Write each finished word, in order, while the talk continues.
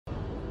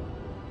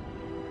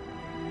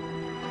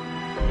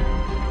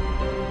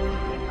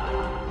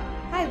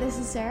this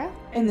is Sarah.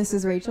 And this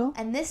is Rachel.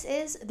 And this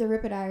is The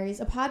Rip Diaries,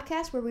 a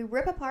podcast where we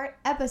rip apart,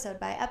 episode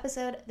by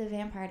episode, The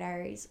Vampire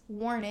Diaries.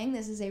 Warning,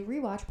 this is a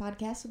rewatch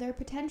podcast, so there are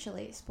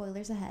potentially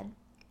spoilers ahead.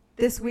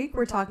 This week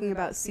we're talking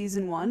about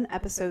Season 1,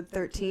 Episode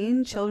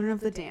 13, Children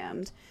of the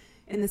Damned.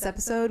 In this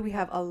episode, we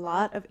have a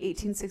lot of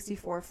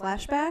 1864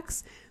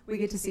 flashbacks. We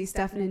get to see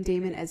Stefan and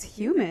Damon as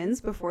humans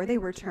before they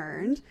were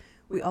turned.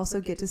 We also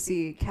get to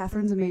see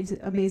Catherine's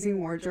amazing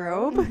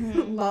wardrobe.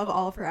 Love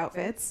all of her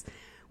outfits.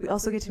 We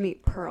also get to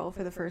meet Pearl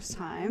for the first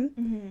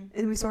time.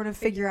 And we sort of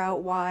figure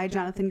out why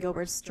Jonathan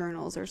Gilbert's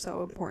journals are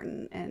so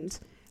important and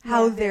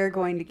how they're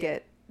going to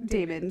get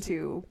Damon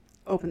to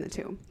open the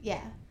tomb.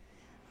 Yeah.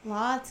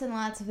 Lots and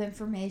lots of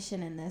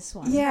information in this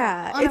one.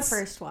 Yeah. On a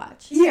first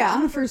watch. Yeah,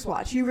 on a first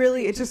watch.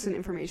 It's just an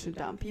information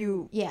dump.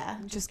 You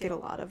just get a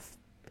lot of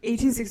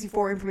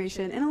 1864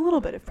 information and a little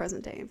bit of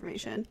present day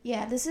information.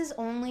 Yeah, this is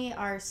only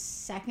our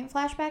second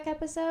flashback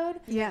episode.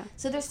 Yeah.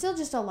 So there's still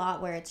just a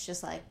lot where it's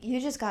just like,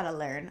 you just gotta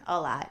learn a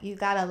lot. You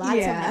got a lot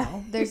to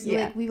know. There's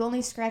like, we've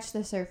only scratched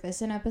the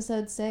surface in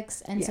episode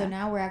 6, and so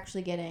now we're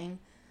actually getting,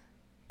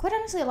 quite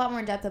honestly, a lot more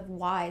in depth of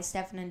why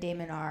Stefan and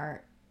Damon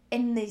are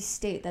in the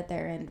state that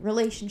they're in,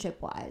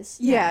 relationship-wise.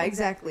 Yeah,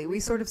 exactly. We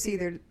sort of see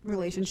their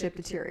relationship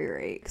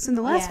deteriorate. Because in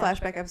the last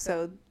flashback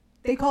episode,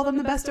 they call them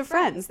the best of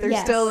friends. They're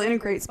still in a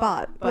great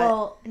spot. But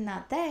well,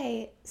 not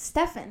they.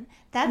 Stefan.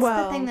 That's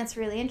the thing that's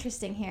really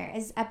interesting here,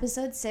 is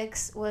episode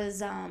 6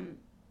 was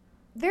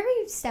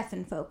very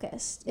Stefan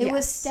focused. It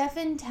was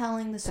Stefan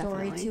telling the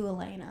story to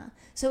Elena.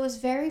 So it was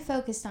very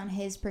focused on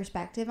his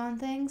perspective on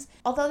things.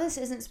 Although this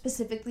isn't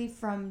specifically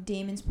from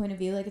Damon's point of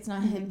view, like it's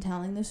not him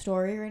telling the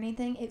story or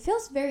anything, it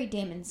feels very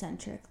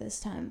Damon-centric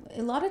this time.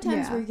 A lot of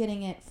times we're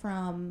getting it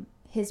from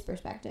his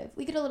perspective.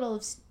 We get a little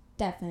of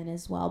Stefan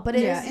as well, but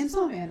it is, and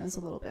some of Anna's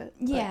a little bit.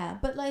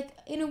 But like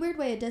in a weird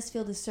way, it does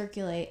feel to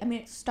circulate. I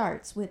mean, it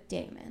starts with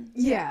Damon.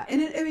 Yeah,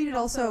 and it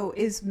also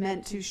is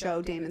meant to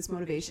show Damon's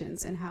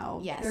motivations and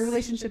how their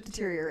relationship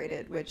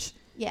deteriorated, which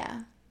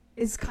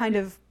is kind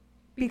of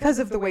because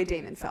of the way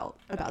Damon felt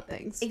about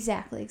things.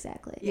 Exactly.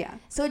 Yeah.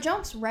 So it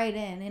jumps right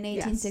in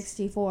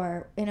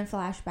 1864 in a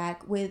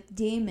flashback with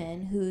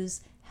Damon,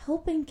 who's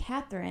helping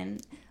Catherine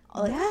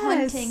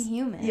hunting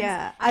humans.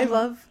 Yeah, I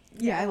love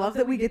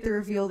that we get the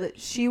reveal that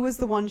she was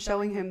the one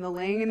showing him the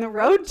laying in the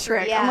road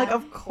trick. Yeah. I'm like,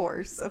 of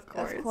course. Of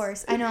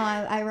course. I know,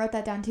 I wrote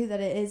that down too,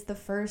 that it is the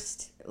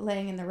first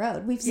laying in the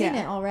road. We've seen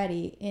it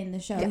already in the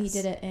show. Yes. He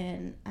did it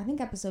in, I think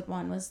episode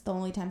 1 was the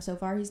only time so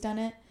far he's done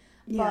it.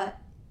 Yeah. But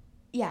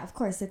yeah, of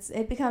course,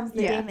 it becomes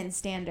the Damon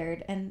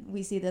standard, and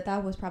we see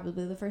that was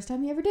probably the first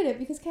time he ever did it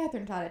because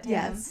Catherine taught it to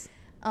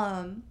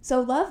him.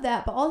 So love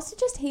that, but also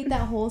just hate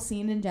that whole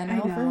scene in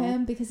general for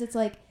him, because it's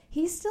like,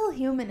 he's still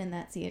human in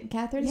that scene.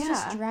 Catherine's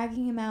just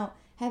dragging him out,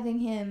 having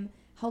him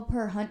help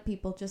her hunt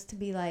people just to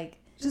be like...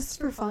 Just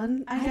for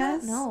fun, I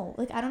guess? I don't know.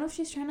 Like, I don't know if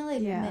she's trying to,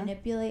 like,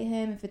 manipulate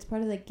him, if it's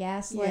part of the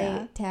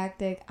gaslight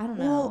tactic. I don't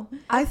know. Well,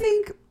 I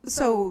think...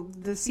 So,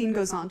 the scene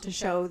goes on to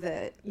show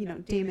that,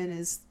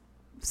 Damon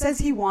says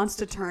he wants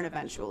to turn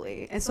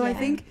eventually. And so I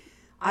think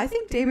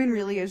Damon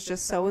really is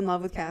just so in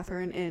love with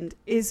Catherine and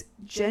is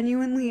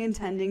genuinely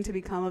intending to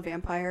become a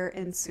vampire,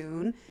 and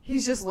soon.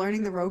 He's just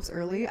learning the ropes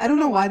early. I don't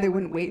know why they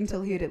wouldn't wait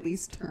until he had at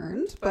least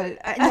turned, but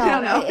I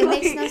don't know. It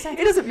makes no sense.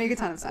 It doesn't make a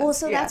ton of sense. Well,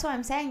 so that's why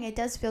I'm saying it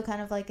does feel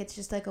kind of like it's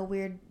just like a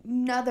weird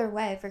another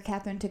way for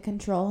Catherine to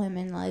control him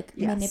and like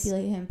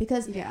manipulate him,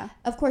 because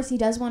of course he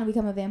does want to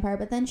become a vampire,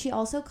 but then she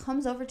also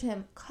comes over to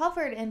him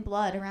covered in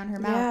blood around her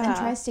mouth and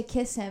tries to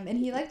kiss him, and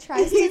he like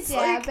tries to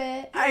dab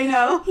it. I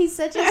know. He's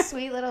such a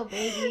sweet little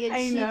baby,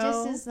 and she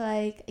just is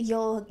like, you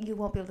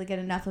won't be able to get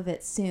enough of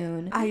it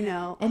soon. I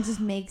know. And just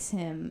makes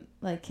him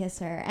like kiss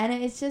her, and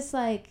it's just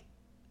like,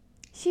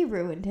 she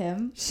ruined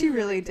him. She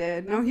really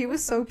did. No, he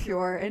was so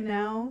pure, and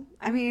now,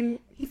 I mean,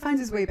 he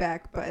finds his way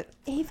back, but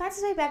he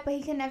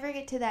can never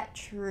get to that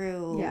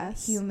true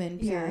human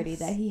purity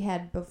that he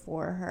had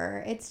before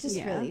her. It's just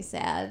really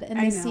sad, and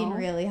this scene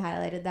really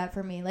highlighted that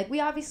for me. Like,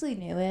 we obviously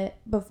knew it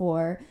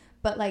before,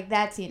 but like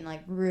that scene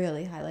like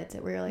really highlights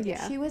it, where you're like,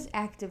 she was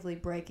actively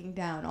breaking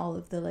down all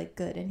of the like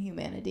good and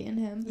humanity in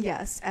him.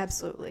 Yes,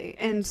 absolutely.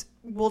 And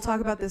we'll talk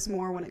about this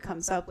more when it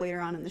comes up later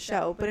on in the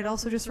show, but it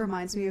also just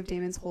reminds me of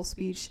Damon's whole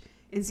speech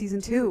in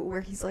season 2, where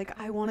he's like,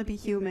 I want to be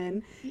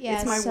human. Yeah,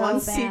 it's my so one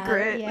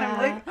secret. Yeah. And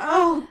I'm like,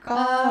 oh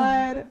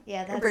God.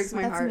 That breaks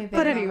my heart.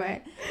 But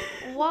anyway,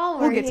 while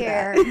we're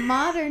here,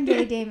 modern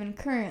day Damon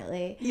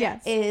currently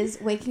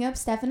is waking up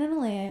Stefan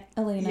and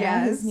Elena,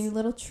 his new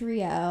little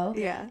trio.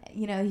 Yeah.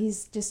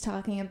 He's just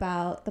talking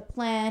about the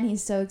plan.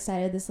 He's so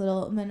excited, this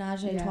little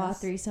menage a trois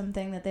threesome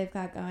thing that they've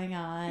got going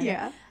on.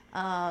 Yeah.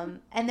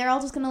 And they're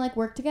all just gonna like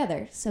work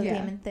together, so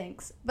Damon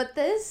thinks. But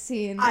this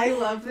scene, I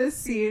love this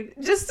scene,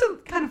 just to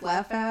kind of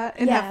laugh at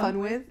and have fun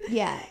with.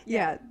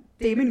 Yeah.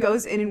 Damon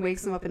goes in and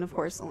wakes them up, and of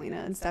course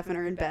Alina and Stefan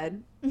are in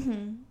bed.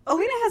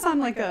 Alina has on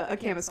like a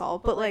camisole,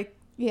 but like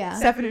Yeah.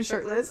 Stefan is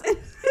shirtless.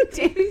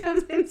 Damon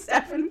comes in,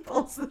 Stefan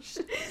pulls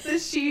the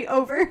sheet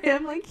over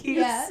him like he's...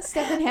 Yeah,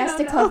 Stefan has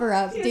to cover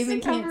up. Damon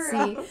can't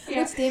see.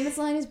 Yeah. Which Damon's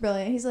line is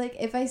brilliant. He's like,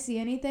 if I see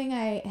anything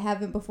I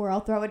haven't before,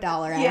 I'll throw $1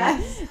 at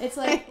it. It's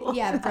like,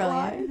 yeah,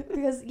 brilliant.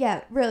 Because,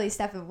 yeah, really,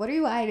 Stefan, what are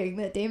you hiding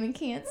that Damon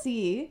can't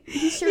see?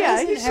 He's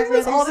shirtless he's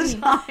shirtless all the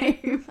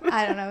time.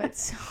 I don't know.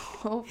 It's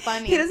so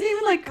funny. He doesn't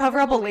even, like, cover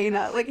up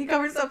Elena. Like, he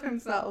covers up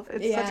himself.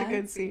 It's such a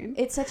good scene.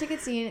 It's such a good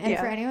scene. And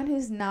for anyone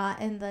who's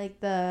not in, like,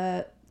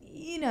 the...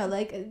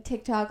 like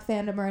TikTok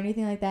fandom or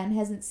anything like that and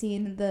hasn't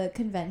seen the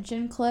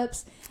convention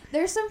clips,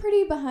 there's some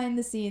pretty behind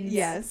the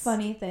scenes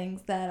funny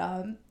things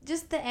that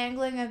just the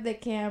angling of the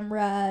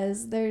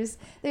cameras, there's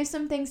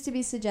some things to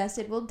be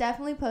suggested. We'll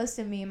definitely post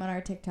a meme on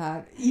our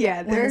TikTok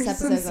when this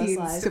episode goes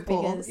live to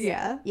pull.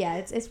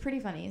 Because, it's pretty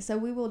funny, so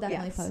we will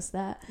definitely post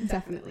that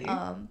definitely.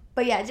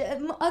 But yeah,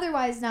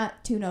 otherwise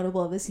not too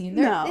notable of a scene.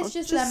 It's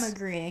just them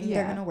agreeing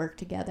they're gonna work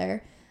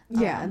together.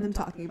 And them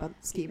talking about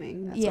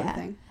scheming, that sort of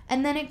thing.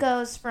 And then it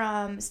goes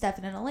from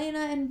Stefan and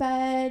Elena in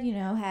bed,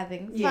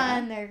 having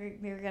fun.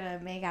 They're gonna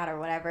make out or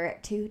whatever,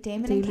 to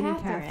Damon and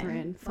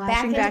Catherine.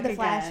 Back into the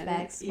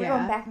flashbacks. We're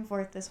going back and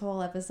forth this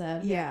whole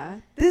episode. Yeah.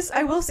 This,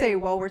 I will say,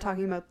 while we're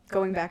talking about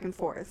going back and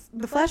forth,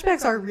 the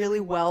flashbacks are really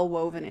well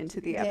woven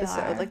into the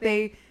episode. Like,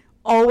 they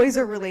always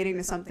are relating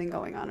to something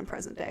going on in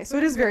present day. So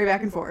it is very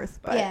back and forth.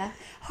 But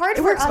hard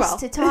for us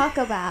to talk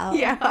about.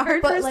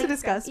 Hard for us to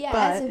discuss. Yeah,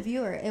 but as a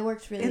viewer, it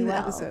works really well. In the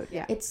episode,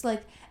 It's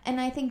like, and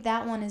I think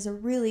that one is a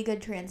really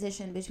good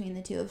transition between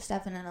the two of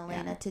Stefan and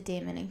Elena to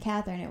Damon and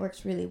Catherine. It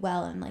works really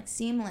well and like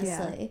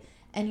seamlessly.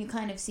 And you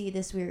kind of see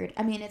this weird,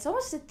 I mean, it's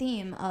almost a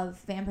theme of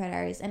Vampire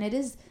Diaries, and it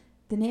is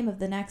the name of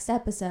the next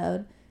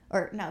episode.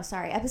 Or, no,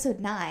 sorry,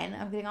 episode 9.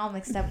 I'm getting all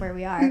mixed up where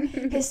we are.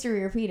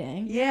 History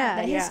repeating.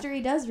 That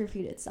history does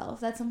repeat itself.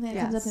 That's something that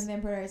comes up in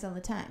Vampire Diaries all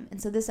the time.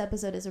 And so this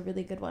episode is a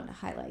really good one to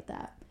highlight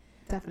that.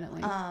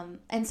 Definitely.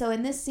 And so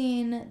in this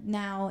scene,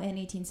 now in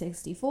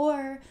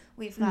 1864,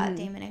 we've got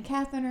Damon and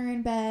Catherine are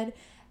in bed.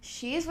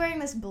 She's wearing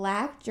this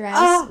black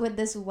dress with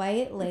this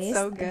white lace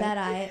that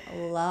I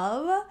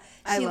love.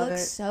 She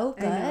looks so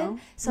good.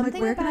 Something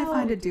like, where can I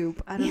find a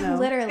dupe? I don't know.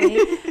 Literally.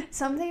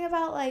 Something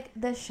about like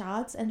the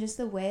shots and just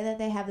the way that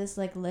they have this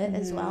like lit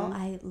as well.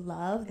 I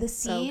love the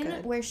scene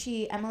where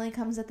Emily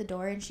comes at the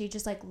door and she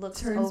just like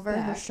looks over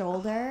her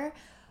shoulder.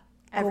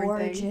 Everything.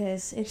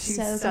 Gorgeous. It's she's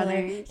so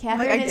stunning. good.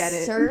 Catherine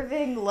is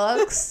serving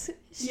looks.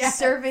 She's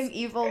serving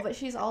evil, but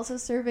she's also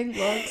serving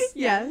looks.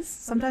 Yes.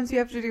 Sometimes you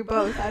have to do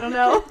both. I don't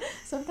know.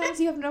 Sometimes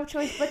you have no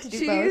choice but to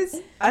do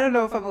both. I don't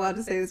know if I'm allowed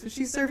to say this, but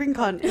she's serving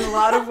cunt in a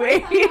lot of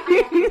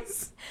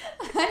ways.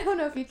 I don't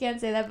know if you can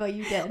say that, but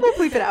you did. We'll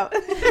bleep it out.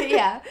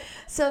 Yeah.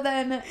 So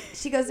then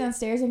she goes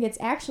downstairs and gets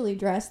actually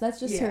dressed. That's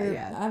just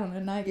her, I don't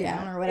know,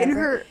 nightgown or whatever. In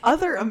her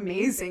other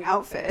amazing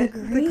outfit. The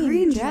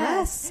green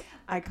dress.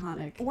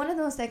 Iconic. One of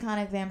the most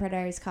iconic Vampire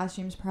Diaries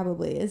costumes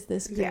probably is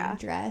this green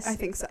dress. I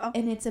think so.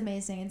 And it's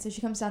amazing. And so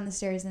she comes down the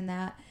stairs in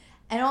that.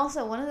 And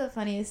also, one of the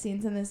funniest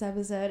scenes in this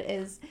episode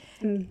is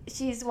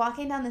she's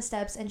walking down the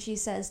steps and she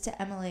says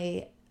to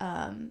Emily,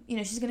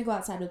 she's going to go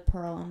outside with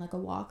Pearl on like a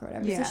walk or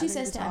whatever. So she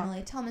says to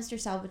Emily, tell Mr.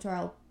 Salvatore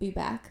I'll be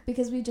back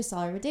because we just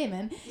saw her with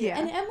Damon. Yeah.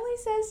 And Emily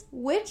says,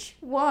 which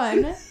one?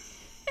 And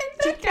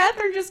then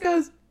Catherine just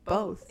goes,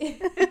 both.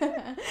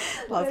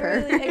 Love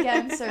her.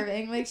 Again,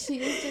 serving. Like, she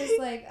is just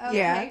like,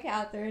 okay,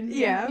 Catherine.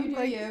 You do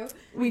like, you.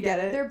 We get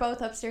it. They're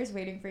both upstairs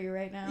waiting for you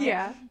right now.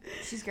 Yeah.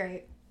 She's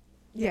great.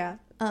 Yeah.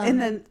 And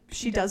then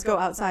she does go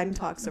outside and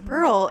talks to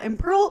Pearl. And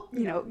Pearl,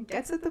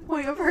 gets at the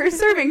point of her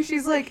serving.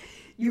 She's like,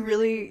 you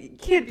really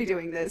can't be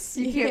doing this.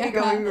 You can't be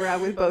going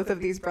around with both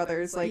of these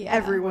brothers. Like,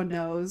 everyone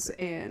knows.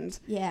 And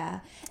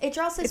it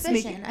draws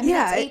suspicion.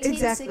 It's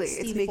exactly.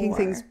 It's making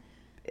things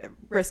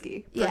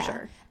risky for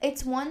sure.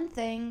 It's one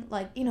thing,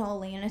 like,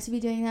 Elena to be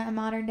doing that in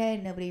modern day,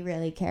 nobody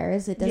really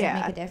cares. It doesn't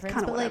make a difference.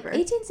 But whatever. Like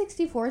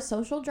 1864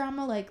 social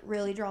drama like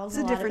really draws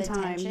a lot of attention.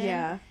 Time,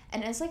 yeah.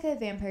 And as like a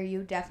vampire,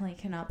 you definitely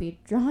cannot be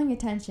drawing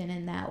attention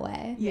in that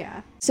way.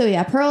 Yeah.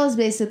 So Pearl is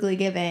basically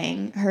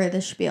giving her the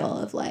spiel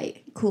of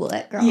like, cool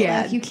it, girl.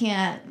 Yeah. Like, you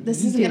can't.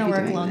 This isn't gonna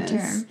work long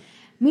term.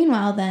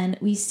 Meanwhile, then,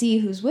 we see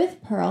who's with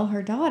Pearl,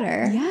 her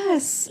daughter.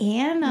 Yes.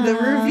 Anna. The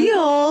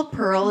reveal.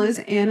 Pearl is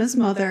Anna's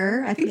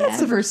mother. I think that's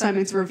the first time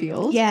it's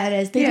revealed. Yeah,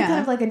 it is. They do kind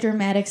of like a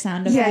dramatic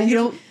sound effect. Yeah,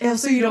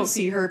 you don't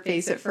see her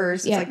face at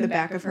first. It's like the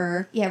back of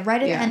her. Yeah,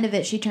 right at the end of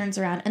it, she turns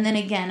around. And then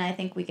again, I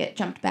think we get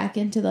jumped back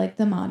into like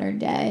the modern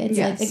day. It's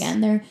like,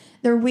 again,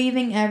 they're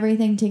weaving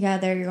everything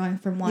together. You're going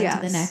from one to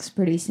the next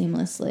pretty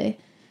seamlessly.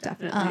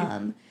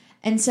 Definitely.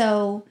 And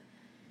so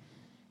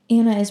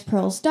Anna is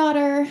Pearl's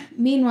daughter.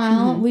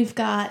 Meanwhile, we've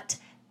got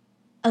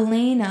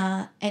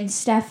Elena and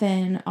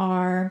Stefan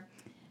are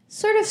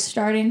sort of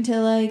starting to,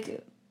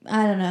 like,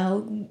 I don't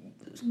know,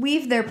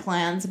 weave their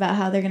plans about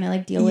how they're going to,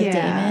 like, deal with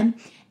Damon.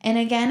 And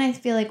again, I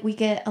feel like we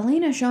get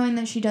Elena showing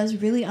that she does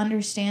really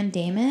understand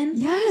Damon.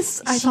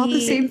 Yes, I thought the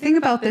same thing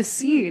about this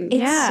scene.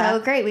 It's so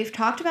great. We've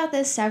talked about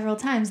this several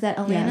times, that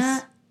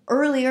Elena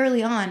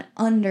early on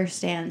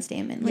understands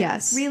Damon. Like,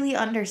 yes. really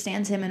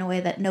understands him in a way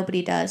that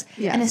nobody does.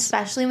 Yes. And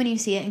especially when you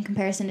see it in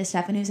comparison to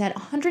Stefan, who's had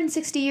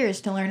 160 years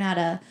to learn how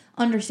to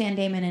understand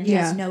Damon and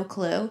has no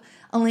clue.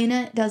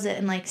 Elena does it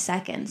in like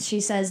seconds.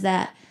 She says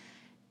that,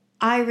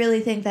 I really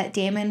think that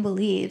Damon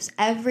believes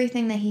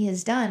everything that he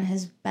has done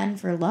has been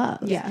for love.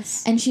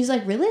 Yes. And she's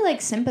like really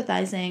like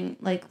sympathizing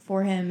like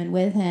for him and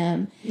with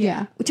him.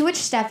 Yeah. To which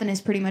Stefan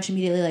is pretty much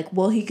immediately like,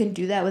 well, he can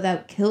do that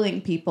without killing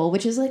people,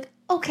 which is like,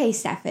 okay,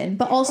 Stefan.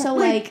 But also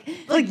like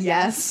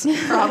yes,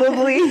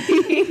 probably.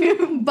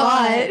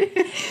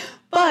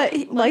 but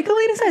like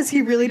Elena says,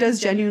 he really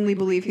does genuinely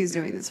believe he's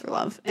doing this for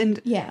love.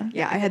 And yeah,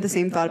 I had the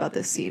same thought about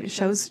this scene. It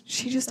shows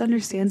she just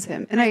understands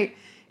him. And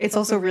it's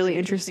also really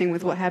interesting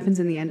with what happens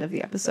in the end of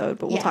the episode,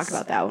 but we'll talk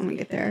about that when we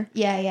get there.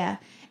 Yeah.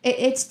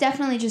 It's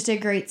definitely just a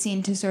great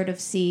scene to sort of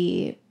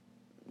see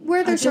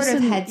where their sort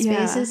of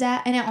headspace is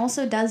at. And it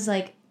also does,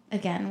 like,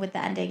 again, with the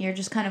ending, you're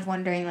just kind of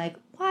wondering, like,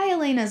 why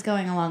Elena's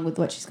going along with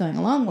what she's going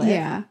along with.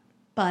 Yeah.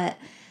 But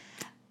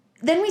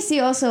then we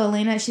see also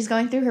Elena, she's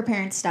going through her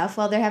parents' stuff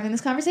while they're having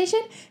this conversation.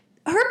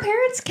 Her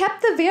parents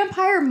kept the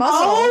vampire muzzle.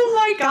 Oh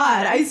my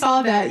god, I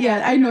saw that.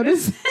 Yeah, I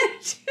noticed that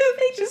too.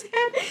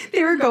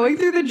 They were going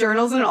through the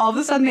journals and all of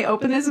a sudden they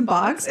open this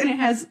box and it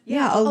has,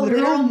 a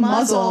literal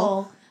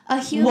muzzle.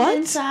 A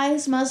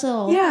human-sized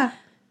muzzle. Yeah.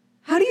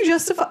 How do you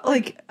justify,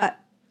 like,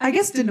 I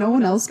guess, did no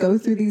one else go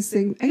through these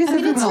things? I guess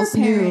everyone else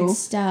knew.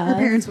 Stuff. Her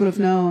parents would have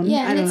known.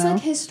 Yeah, and it's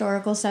like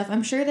historical stuff.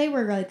 I'm sure they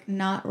were like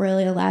not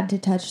really allowed to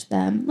touch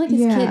them, like as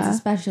kids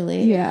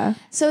especially. Yeah.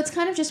 So it's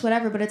kind of just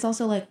whatever, but it's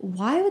also like,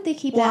 why would they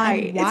keep that?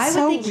 And why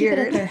would they keep it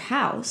at their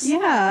house?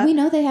 Yeah. We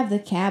know they have the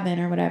cabin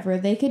or whatever.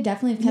 They could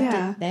definitely have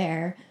kept it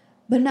there.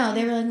 But no,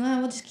 they were like, well,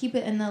 we'll just keep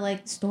it in the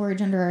like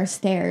storage under our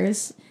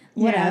stairs.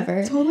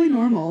 Whatever. Yeah, totally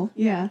normal.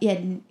 Yeah.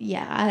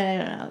 Yeah, I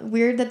don't know.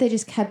 Weird that they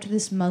just kept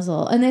this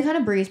muzzle. And they kind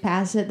of breeze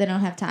past it. They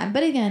don't have time.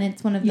 But again,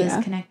 it's one of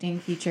those connecting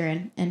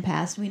future and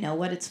past. We know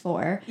what it's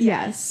for.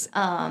 Yes.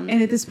 And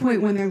at this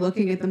point, when they're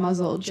looking at the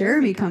muzzle,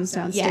 Jeremy comes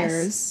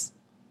downstairs. Yes.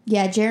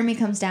 Yeah, Jeremy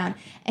comes down.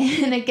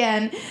 And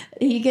again,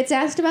 he gets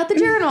asked about the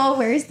journal.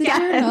 Where's the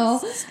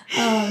journal?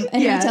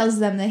 And he tells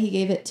them that he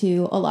gave it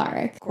to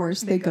Alaric. Of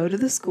course, they go to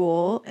the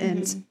school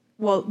and...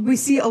 Well, we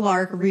see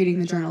Alaric reading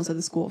the journals at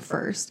the school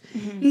first.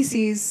 Mm-hmm.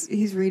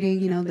 He's reading,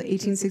 the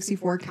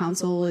 1864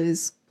 council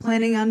is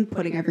planning on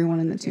putting everyone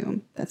in the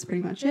tomb. That's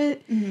pretty much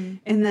it. Mm-hmm.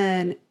 And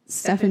then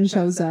Stefan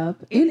shows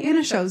up. And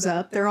Anna shows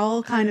up. They're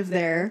all kind of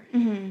there.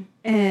 Mm-hmm.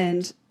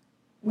 And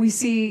we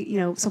see,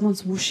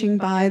 someone's whooshing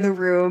by the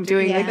room,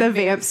 doing like the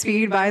vamp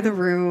speed by the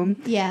room.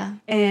 Yeah.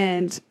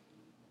 And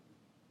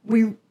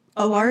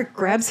Alaric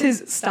grabs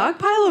his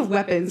stockpile of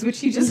weapons, which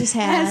he just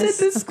has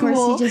at the school. Of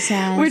course he just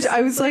has. Which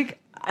I was like,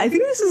 I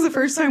think this is the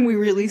first time we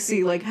really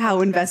see like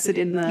how invested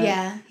in the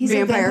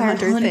vampire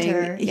hunter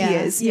thing he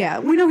is. Yeah,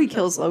 we know he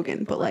kills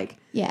Logan, but like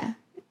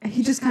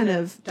he just kind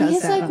of does he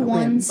has that like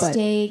one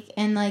stake,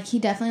 and like he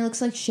definitely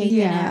looks like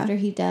shaken after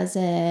he does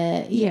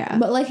it. Yeah,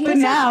 but like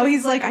now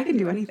he's like, I can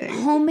do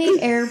anything. Homemade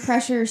air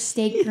pressure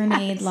stake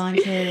grenade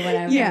launcher,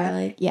 whatever.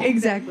 Yeah,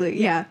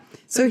 exactly. Yeah.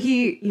 So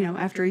he,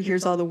 after he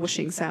hears all the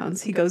whooshing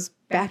sounds, he goes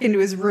back into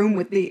his room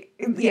with the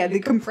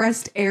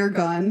compressed air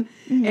gun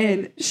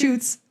and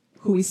shoots.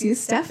 Who we see is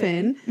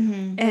Stefan,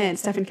 and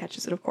Stefan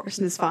catches it, of course,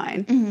 and is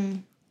fine. Mm-hmm.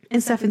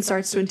 And Stefan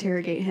starts to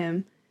interrogate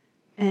him,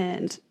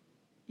 and,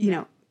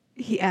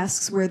 he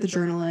asks where the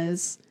journal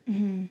is,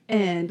 and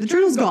the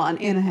journal's gone.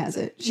 Anna has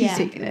it. She's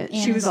taken it.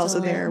 Anna she was also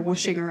there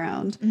whooshing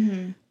around.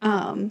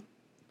 Mm-hmm.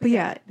 But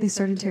yeah, they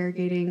start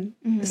interrogating,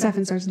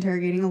 Stefan starts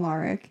interrogating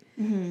Alaric,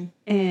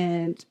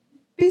 and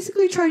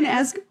basically trying to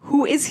ask,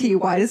 who is he?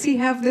 Why does he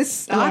have this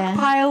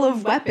stockpile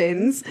of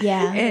weapons?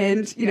 Yeah.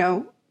 And,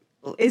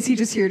 is he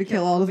just here to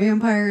kill all the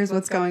vampires?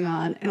 What's going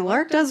on? And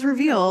Alaric does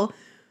reveal,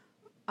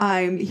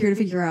 I'm here to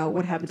figure out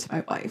what happened to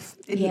my wife.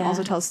 And he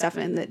also tells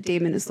Stefan that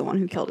Damon is the one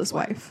who killed his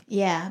wife.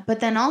 Yeah, but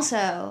then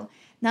also,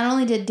 not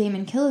only did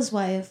Damon kill his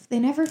wife, they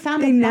never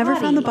found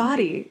the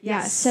body.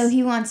 Yes. So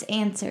he wants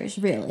answers,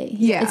 really.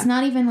 It's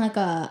not even like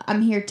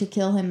I'm here to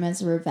kill him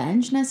as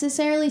revenge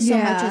necessarily, so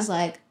much as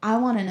like, I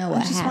want to know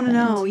what happened. I just want to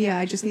know. Yeah,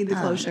 I just need the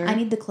closure. I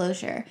need the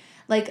closure.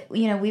 Like,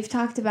 we've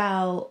talked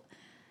about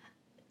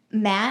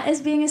Matt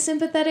as being a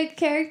sympathetic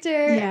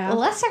character. Yeah. Well,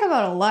 let's talk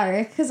about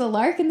Alaric, because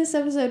Alaric in this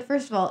episode,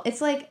 first of all,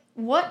 it's like,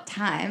 what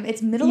time?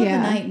 It's middle of the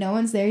night. No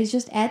one's there. He's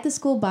just at the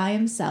school by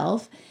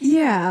himself.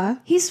 Yeah.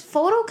 He's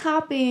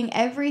photocopying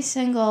every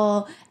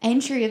single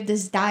entry of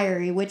this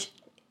diary, which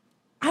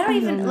I don't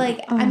even,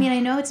 like, I mean, I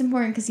know it's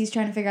important because he's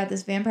trying to figure out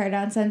this vampire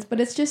nonsense, but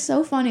it's just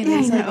so funny that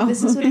he's like,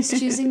 this is what he's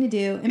choosing to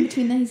do. In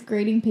between that, he's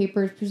grading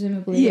papers,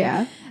 presumably.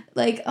 Yeah.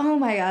 Like, oh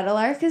my God,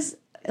 Alaric is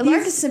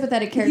Alaric is a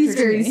sympathetic character. He's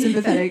very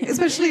sympathetic,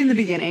 especially in the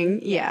beginning.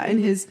 Yeah, and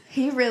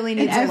he really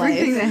needs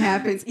everything a life. that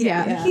happens.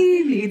 Yeah,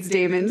 he needs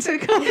Damon to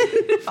come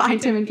and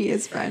find him and be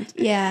his friend.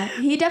 Yeah,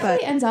 he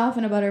definitely ends off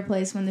in a better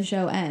place when the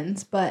show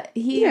ends. But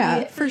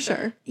for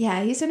sure.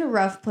 Yeah, he's in a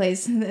rough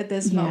place at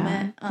this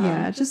moment.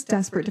 Just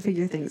desperate to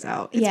figure things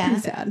out. It's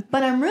pretty sad.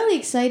 But I'm really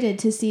excited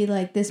to see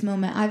like this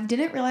moment. I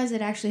didn't realize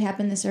it actually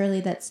happened this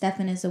early that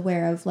Stefan is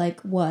aware of like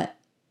what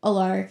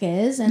Alaric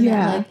is, and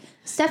that like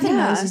Stefan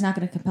knows he's not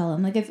going to compel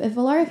him. Like if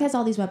Alaric has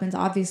all these weapons,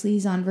 obviously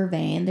he's on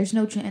Vervain. There's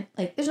no chance.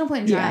 Like there's no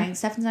point in trying.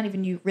 Stefan's not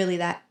even really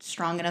that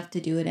strong enough to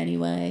do it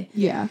anyway.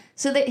 Yeah.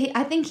 So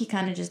I think he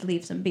kind of just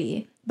leaves him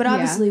be, but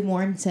obviously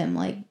warns him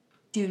like,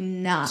 do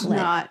not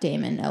let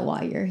Damon know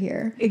why you're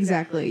here.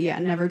 Exactly. Yeah.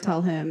 Never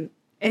tell him.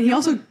 And he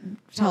also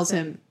tells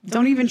him,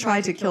 don't even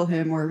try to kill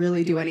him or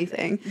really do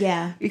anything.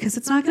 Yeah. Because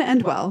it's not going to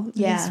end well.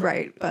 Yeah. He's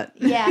right, but...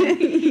 Yeah.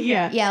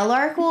 Yeah,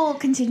 Alaric will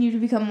continue to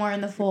become more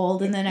in the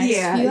fold in the next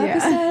few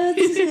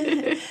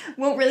episodes.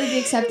 Won't really be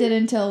accepted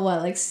until,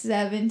 what, like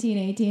 17,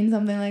 18,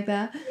 something like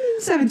that?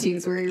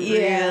 17's where he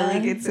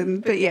really gets in,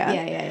 but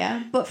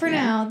Yeah. But for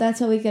now,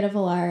 that's what we get of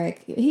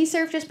Alaric. He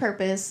served his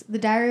purpose. The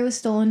diary was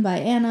stolen by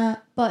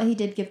Anna, but he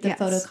did give the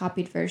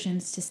photocopied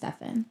versions to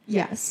Stefan.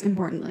 Yes,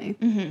 importantly.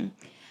 Mm-hmm.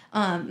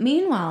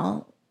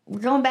 Meanwhile, we're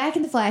going back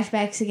into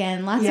flashbacks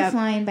again, lots of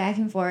flying back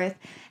and forth,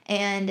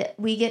 and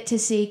we get to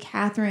see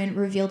Catherine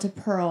reveal to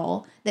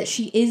Pearl that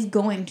she is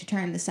going to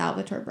turn the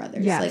Salvatore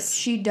brothers. Yes. Like,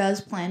 she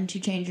does plan to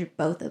change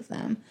both of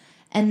them.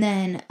 And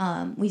then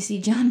we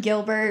see John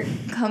Gilbert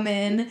come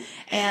in,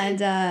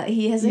 and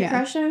he has a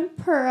crush on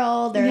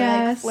Pearl.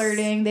 They're like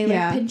flirting. They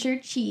like pinch her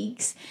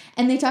cheeks,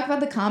 and they talk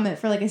about the comet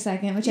for like a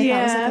second, which I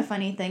thought was like a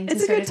funny thing to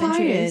sort of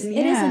introduce.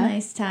 It is a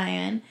nice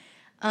tie-in.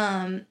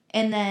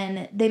 And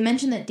then they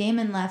mentioned that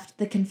Damon left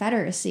the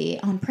Confederacy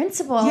on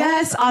principle.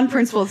 Yes, on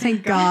principle.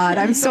 Thank God.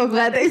 I'm so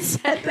glad they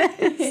said this.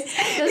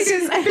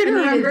 Because I couldn't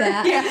remember.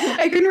 That. Yeah,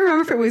 I couldn't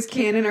remember if it was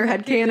canon or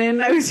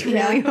headcanon. I was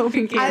really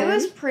hoping canon. I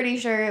was pretty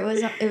sure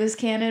it was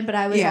canon, but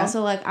I was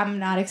also like, I'm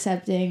not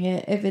accepting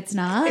it if it's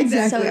not.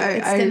 Exactly. So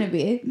it's going to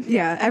be.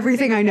 Yeah,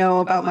 everything I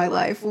know about my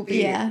life will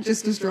be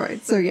just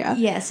destroyed. So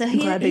Yeah, so he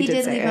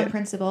did leave on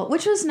principle,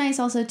 which was nice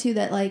also too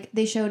that like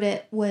they showed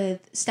it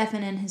with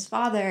Stefan and his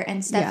father,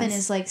 and Stefan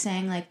is like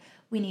saying like,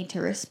 we need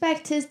to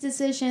respect his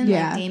decision.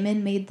 Like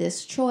Damon made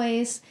this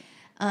choice.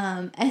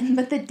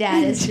 But the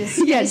dad is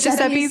just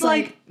Giuseppe's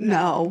like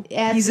no,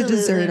 he's a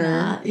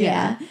deserter.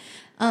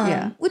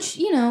 Not. Which,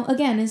 you know,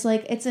 again is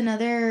like it's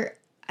another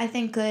I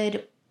think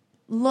good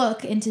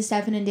look into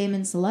Stefan and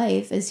Damon's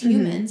life as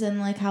humans and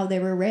like how they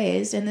were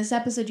raised. In this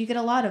episode you get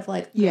a lot of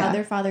like how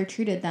their father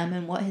treated them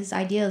and what his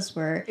ideas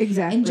were.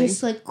 Exactly. And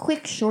just like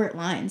quick short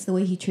lines, the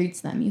way he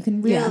treats them. You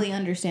can really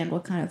understand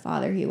what kind of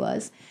father he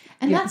was.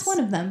 And that's one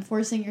of them,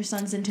 forcing your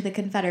sons into the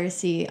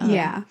Confederacy.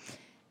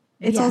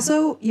 It's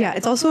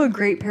also a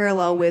great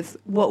parallel with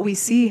what we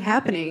see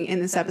happening in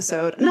this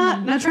episode.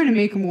 Not trying to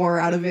make more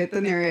out of it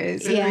than there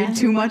is and read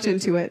too much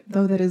into it,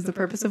 though that is the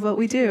purpose of what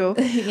we do.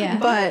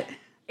 But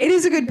it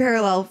is a good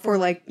parallel for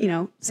like, you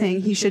know,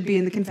 saying he should be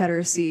in the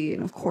Confederacy,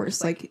 and of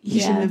course, like he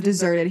shouldn't have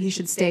deserted, he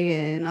should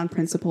stay in on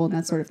principle and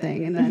that sort of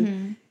thing. And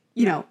then,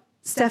 you know,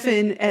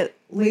 Stefan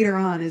later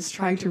on is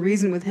trying to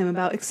reason with him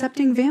about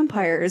accepting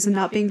vampires and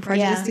not being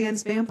prejudiced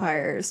against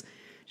vampires.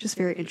 Just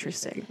very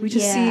interesting. We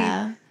just see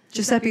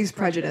Giuseppe's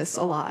prejudice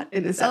a lot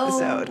in this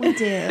episode. We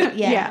do,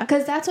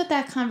 because that's what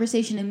that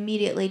conversation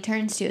immediately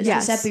turns to. Is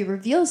Giuseppe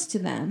reveals to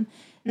them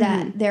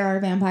that there are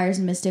vampires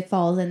in Mystic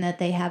Falls and that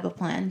they have a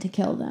plan to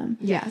kill them.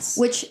 Yes.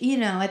 Which, you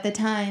know, at the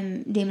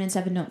time, Damon and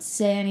Stefan don't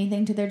say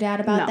anything to their dad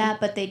about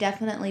that, but they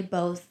definitely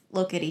both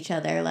look at each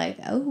other like,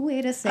 oh,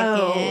 wait a second.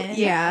 Oh,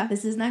 yeah.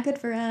 This is not good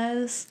for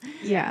us.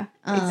 Yeah,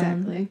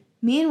 exactly.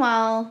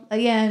 Meanwhile,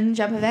 again,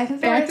 jumping back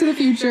and forth. Back to the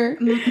future.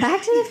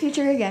 Back to the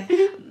future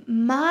again.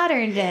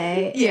 Modern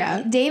day.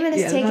 Yeah. Damon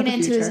is taken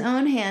into his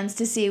own hands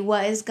to see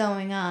what is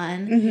going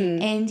on.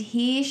 And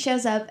he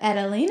shows up at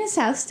Elena's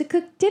house to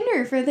cook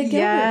dinner for the Gilbert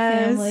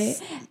family.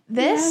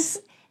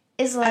 This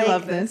is like... I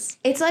love this.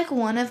 It's like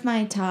one of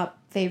my top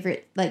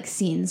favorite like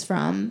scenes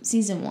from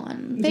season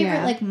 1.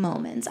 Favorite like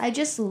moments. I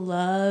just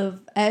love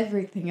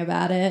everything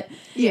about it.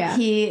 Yeah.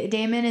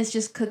 Damon is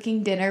just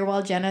cooking dinner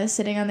while Jenna is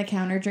sitting on the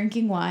counter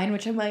drinking wine,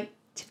 which I'm like,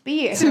 to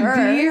be her.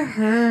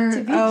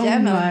 To be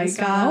Jenna my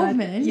God.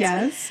 Moment.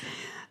 Yes.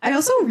 I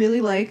also really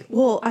like,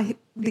 I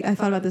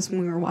thought about this when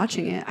we were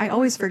watching it. I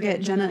always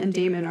forget Jenna and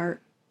Damon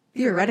are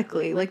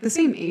theoretically like the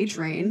same age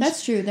range.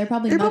 That's true. They're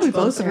probably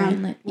both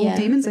around. Like,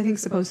 Damon's I think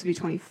supposed to be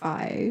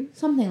 25,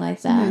 something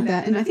like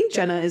that. And I think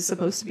Jenna is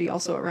supposed to be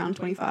also around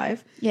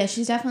 25. Yeah,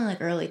 she's definitely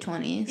like early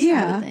 20s.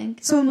 Yeah, I would think.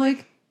 So I'm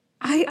like,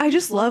 I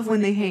just love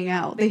when they hang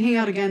out. They hang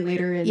out again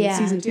later in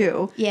season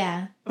 2.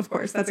 Yeah, of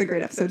course, that's a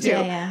great episode too.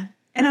 Yeah.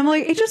 And I'm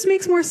like, it just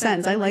makes more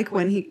sense. I like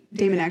when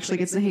Damon actually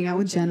gets to hang out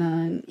with Jenna,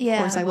 and of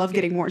course, I love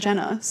getting more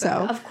Jenna. So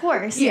of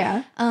course,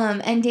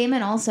 and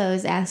Damon also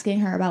is asking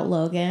her about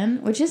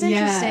Logan, which is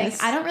interesting.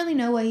 Yes. I don't really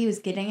know what he was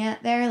getting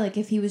at there. Like,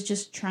 if he was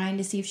just trying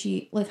to see if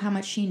she, like, how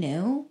much she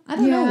knew. I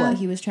don't know what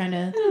he was trying to.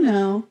 I don't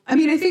know. I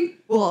mean, I think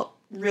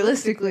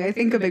realistically, I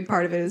think a big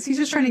part of it is he's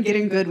just trying to get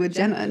in good with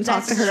Jenna and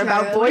talk to her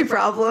about boy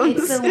problems.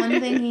 It's the one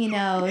thing he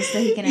knows that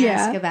he can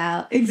ask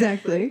about.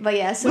 Exactly. But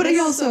yeah, but he's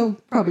also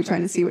probably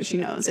trying to see what she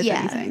knows, if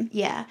anything.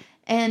 Yeah.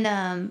 And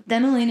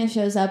then Elena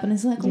shows up and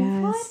is like,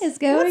 what is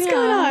going on? What's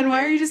going on?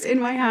 Why are you just in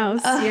my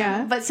house?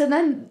 But so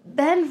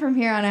then from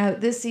here on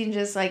out, this scene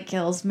just like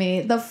kills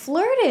me. The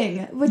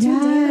flirting between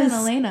Damon and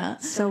Elena.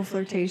 So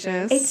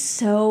flirtatious. It's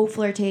so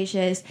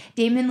flirtatious.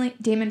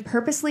 Damon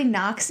purposely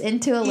knocks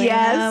into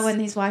Elena when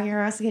he's walking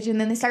across the kitchen.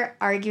 Then they start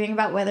arguing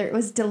about whether it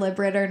was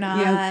deliberate or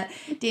not.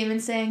 Yep.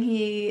 Damon's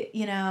saying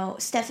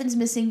Stefan's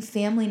missing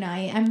family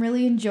night. I'm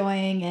really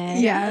enjoying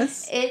it.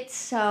 Yes. It's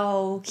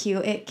so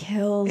cute. It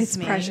kills me. It's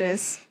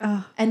precious.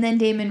 Oh. And then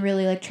Damon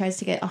really like tries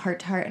to get a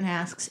heart-to-heart and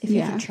asks if he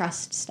can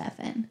trust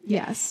Stefan.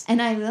 Yes.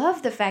 And I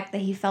love the fact that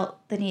he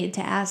felt the need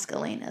to ask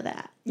Elena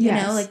that. You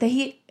know, like that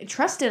he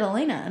trusted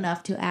Elena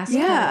enough to ask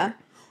her.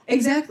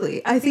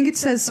 Exactly. I think it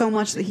says so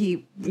much that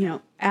he,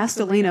 asked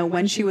Elena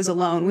when she was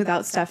alone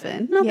without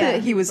Stefan. Not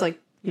that he was like,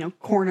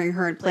 cornering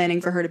her and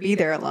planning for her to be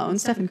there alone.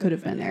 Stefan could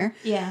have been there.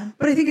 Yeah.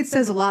 But I think it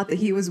says a lot that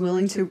he was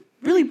willing to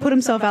really put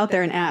himself out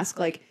there and ask,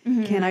 like,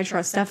 can I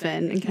trust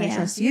Stefan and can I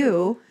trust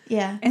you?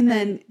 Yeah. And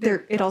then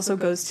it also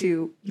goes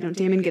to,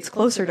 Damon gets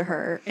closer to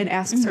her and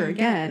asks her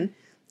again.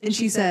 And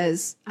she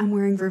says, I'm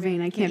wearing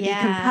vervain. I can't be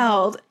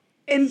compelled.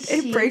 And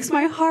it breaks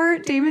my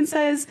heart. Damon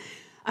says,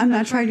 I'm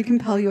not trying to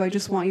compel you. I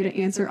just want you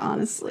to answer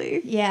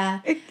honestly.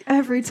 Yeah.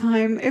 Every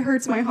time it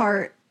hurts my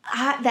heart.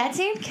 That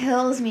scene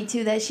kills me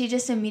too, that she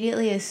just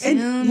immediately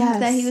assumed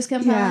that he was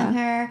compelling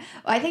her.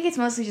 Well, I think it's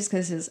mostly just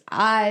because his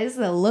eyes,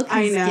 the look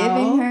he's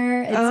giving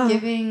her,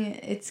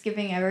 it's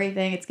giving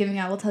everything. It's giving,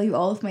 I will tell you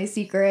all of my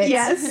secrets.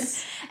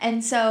 Yes.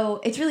 And so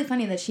it's really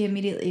funny that she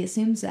immediately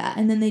assumes that.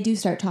 And then they do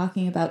start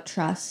talking about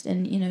trust.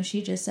 And,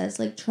 she just says,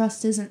 like,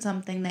 trust isn't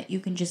something that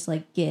you can just,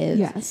 like, give.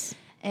 Yes.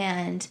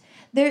 And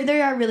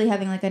they are really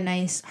having, like, a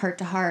nice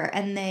heart-to-heart.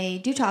 And they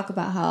do talk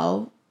about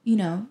how,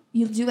 you'll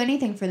do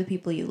anything for the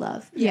people you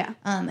love. Yeah.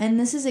 And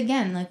this is,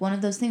 again, like one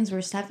of those things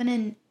where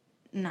Damon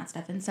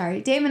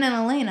and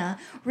Elena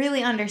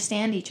really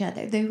understand each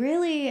other. They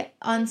really,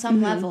 on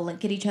some level, like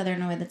get each other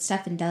in a way that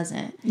Stefan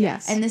doesn't.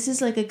 Yes. And this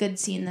is like a good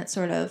scene that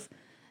sort of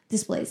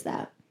displays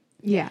that.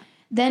 Yeah.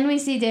 Then we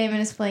see Damon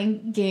is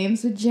playing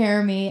games with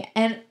Jeremy,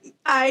 and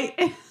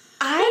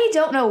I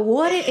don't know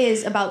what it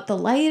is about the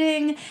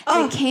lighting,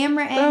 the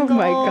camera angle. Oh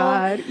my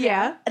God.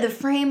 Yeah. The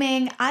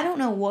framing. I don't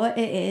know what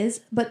it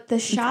is, but the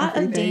shot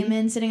of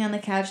Damon sitting on the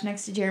couch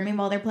next to Jeremy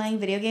while they're playing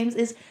video games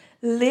is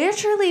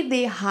literally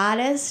the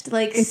hottest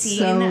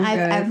scene I've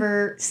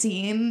ever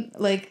seen.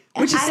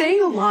 Which is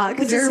saying a lot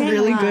because there are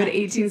really good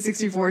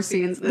 1864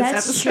 scenes in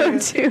this episode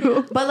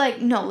too. But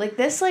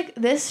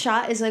this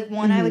shot is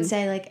one I would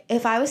say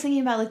if I was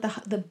thinking about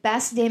the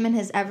best Damon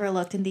has ever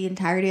looked in the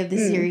entirety of the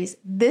series,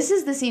 this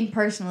is the scene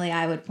personally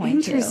I would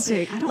point to.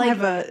 Interesting. I don't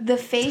have the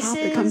faces top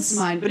that comes to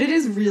mind, but it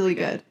is really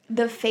good.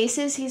 The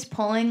faces he's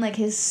pulling,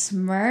 his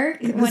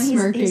smirk when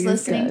he's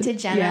listening to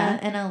Jenna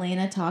and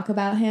Elena talk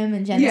about him,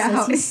 and Jenna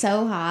says he's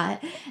so hot,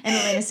 and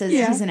Elena says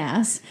he's an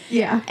ass.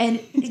 Yeah. And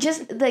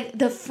just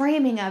the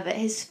framing of it,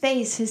 his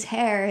face, his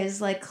hair,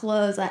 his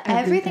clothes,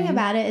 everything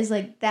about it is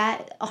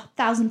that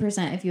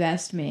 1,000%. If you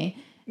asked me,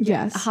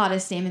 yes,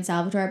 hottest Damon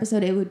Salvatore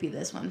episode, it would be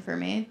this one for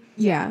me.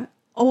 Yeah.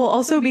 Oh, well,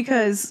 also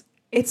because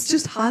it's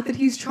just hot that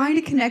he's trying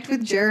to connect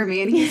with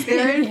Jeremy and he's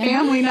there in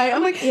family night.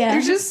 I'm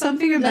there's just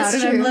something about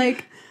it. True. I'm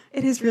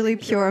it is really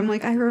pure. I'm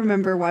I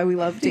remember why we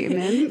love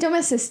Damon.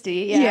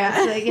 Domesticity.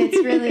 Yeah.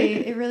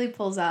 It really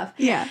pulls off.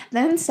 Yeah.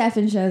 Then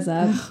Stefan shows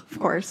up. Of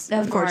course.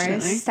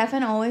 Unfortunately.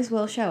 Stefan always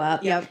will show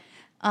up. Yep.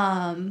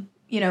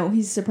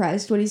 He's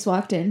surprised what he's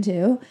walked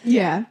into.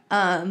 Yeah.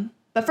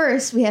 But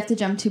first we have to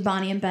jump to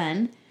Bonnie and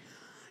Ben.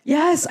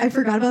 Yes, I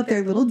forgot about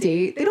their little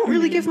date. They don't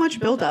really give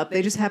much build up.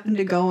 They just happen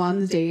to go on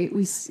the date.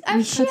 She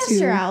asked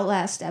her out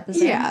last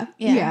episode.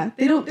 Yeah.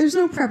 They don't. There's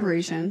no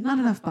preparation. Not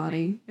enough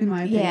body, in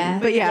my opinion. Yeah,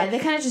 but they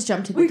kind of just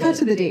jumped to the date. We got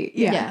to the date.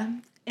 Yeah.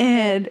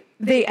 And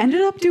they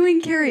ended up doing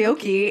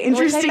karaoke.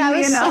 Interestingly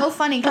enough, that was so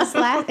funny because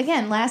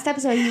last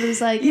episode he was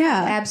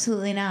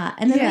absolutely not,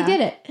 and then they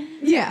did it.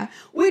 Yeah,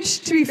 which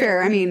to be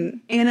fair, I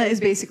mean, Anna is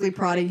basically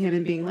prodding him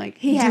and being like,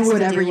 he has do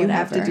whatever you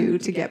have to do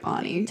to get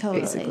Bonnie.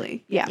 Totally.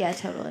 Basically, yeah,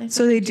 totally.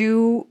 So they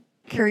do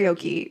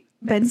karaoke.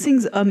 Ben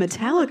sings a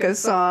Metallica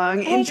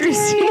song,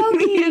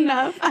 interestingly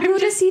enough. Who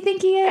does he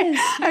think he is?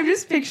 I'm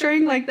just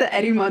picturing the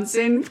Eddie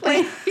Munson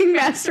playing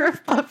Master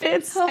of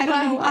Puppets. Oh my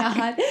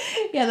God.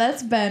 Yeah,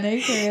 that's Ben.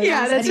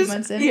 Yeah, that's Eddie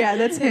Munson. Yeah,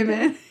 that's him.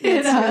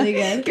 It's really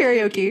good.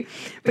 Karaoke.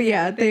 But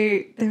yeah,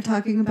 they're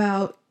talking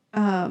about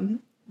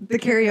the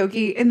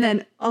karaoke, and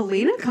then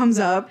Elena comes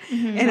up,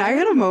 and I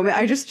had a moment.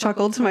 I just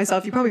chuckled to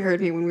myself. You probably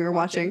heard me when we were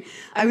watching.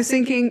 I was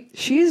thinking,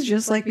 she is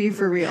just like me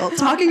for real.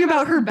 Talking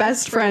about her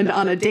best friend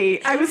on a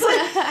date. I was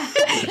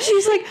like,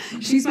 she's like,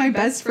 she's my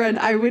best friend.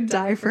 I would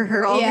die for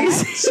her. All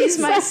these she's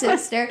my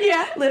sister.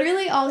 Yeah.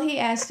 Literally, all he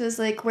asked was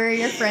like, "Where are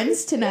your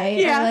friends tonight?"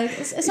 Yeah. Or, like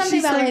something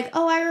she's about like,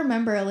 "Oh, I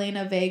remember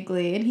Elena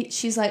vaguely," and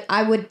she's like,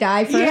 "I would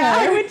die for her." Yeah,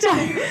 I would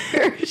die for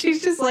her.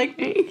 She's just like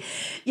me.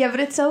 Yeah, but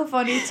it's so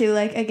funny too.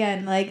 Like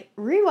again, like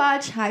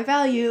rewatch High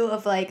Value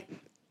of like,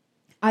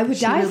 I would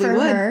die for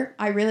her.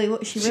 I really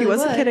would. She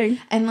wasn't kidding.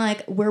 And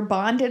like, we're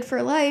bonded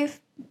for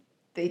life.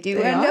 They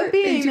end up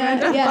being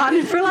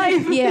bonded for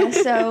life. Yeah,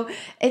 so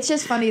it's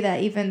just funny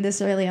that even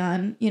this early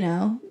on, you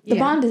know, the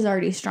bond is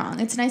already strong.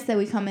 It's nice that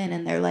we come in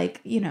and they're like,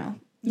 you know,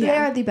 they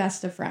are the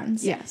best of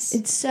friends. Yes.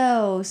 It's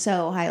so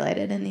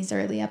highlighted in these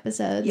early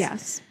episodes.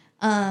 Yes.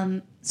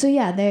 So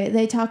yeah,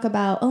 they talk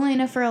about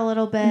Elena for a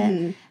little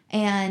bit.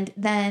 And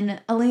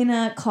then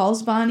Elena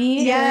calls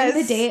Bonnie during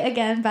the date.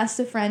 Again, best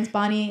of friends.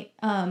 Bonnie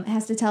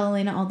has to tell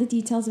Elena all the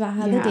details about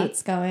how the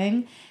date's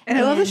going. And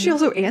I love that she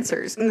also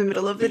answers in the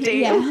middle of the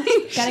date. Yeah.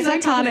 She's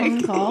iconic.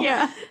 Phone call.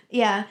 Yeah.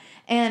 Yeah.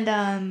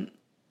 And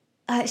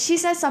she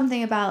says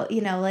something about,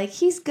 you know, like,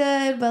 he's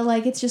good, but,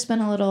 like, it's just been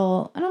a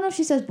little, I don't know if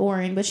she says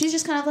boring, but she's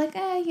just kind of like,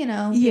 you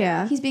know.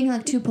 Yeah. He's being,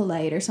 like, too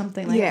polite or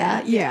something like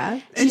that. Yeah.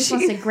 She just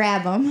wants to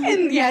grab him.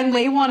 And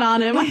lay one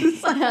on him.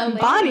 Like,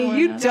 Bonnie,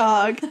 you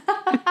dog.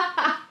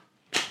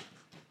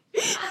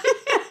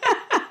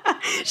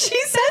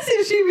 She says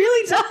it. She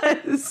really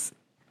does.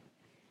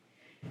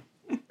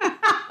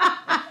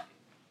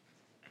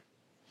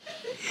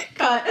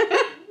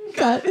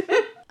 Cut.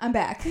 I'm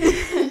back.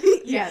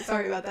 Yeah,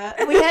 sorry about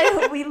that.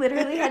 We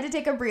literally had to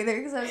take a breather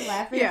because I was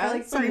laughing for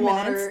like 3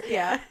 minutes.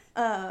 Yeah.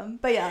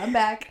 But yeah, I'm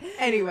back.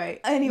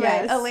 Anyway,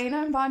 yes.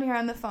 Elena and Bonnie are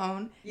on the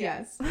phone.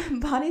 Yes.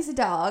 Bonnie's a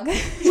dog.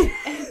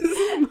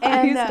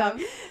 Bonnie's a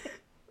dog.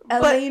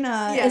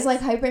 Elena is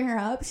like hyping her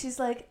up. She's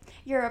like,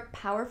 "You're a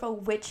powerful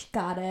witch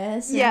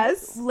goddess."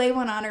 Yes. Lay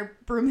one on her,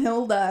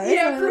 Broomhilda.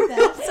 Yeah,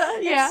 Broomhilda.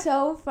 Like yeah. It's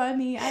so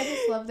funny. I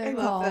just love their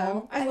call.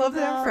 Them. I love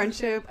their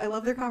friendship. I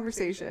love their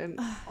conversation.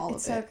 All of it.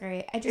 It's so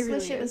great. I just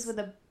wish it was with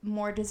a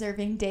more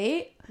deserving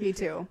date. Me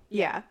too.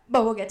 Yeah.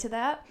 But we'll get to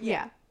that.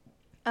 Yeah.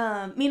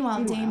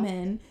 Meanwhile,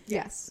 Damon.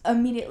 Yes.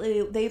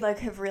 Immediately, they like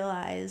have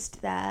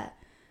realized that.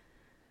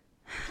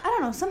 I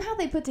don't know. Somehow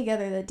they put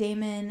together that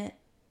Damon.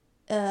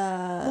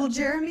 Well,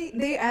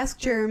 they asked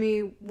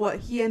Jeremy what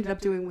he ended up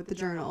doing with the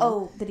journal.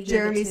 Oh, that he gave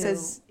Jeremy it to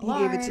says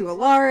Alaric. he gave it to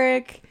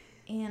Alaric.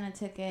 Anna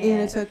took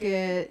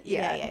it.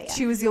 Yeah.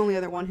 She was the only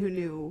other one who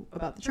knew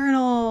about the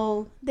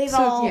journal. They've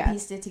all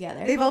pieced it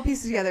together.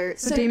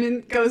 So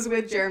Damon goes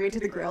with Jeremy to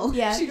the grill.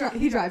 Yeah.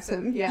 He drives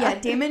him. Yeah. Yeah,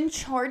 Damon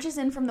charges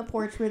in from the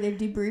porch where they've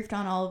debriefed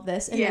on all of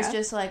this and is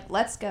just like,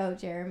 "Let's go,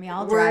 Jeremy.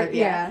 I'll drive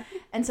you." Yeah.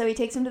 And so he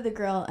takes him to the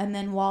grill, and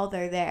then while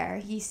they're there,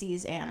 he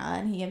sees Anna,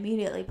 and he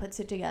immediately puts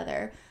it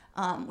together.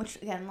 Which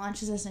again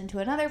launches us into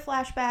another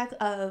flashback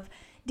of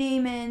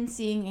Damon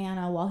seeing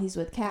Anna while he's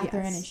with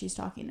Catherine and she's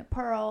talking to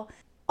Pearl.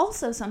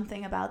 Also,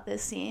 something about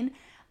this scene,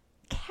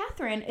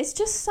 Catherine is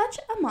just such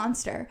a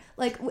monster.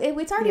 Like,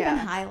 it's already been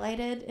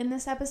highlighted in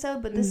this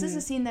episode, but this is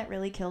a scene that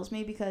really kills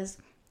me because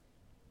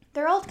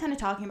they're all kind of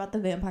talking about the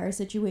vampire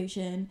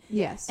situation.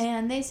 Yes.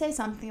 And they say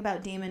something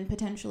about Damon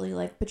potentially,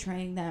 like,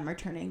 betraying them or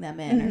turning them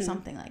in or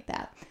something like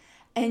that.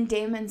 And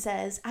Damon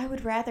says, "I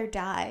would rather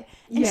die."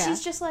 And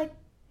she's just like,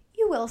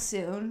 "You will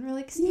soon." Or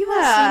like, "You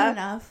will soon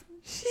enough."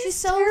 She's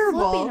so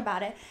flippant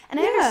about it.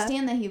 And I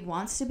understand that he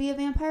wants to be a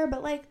vampire,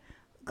 but like,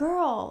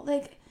 girl,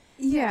 like,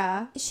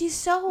 she's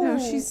so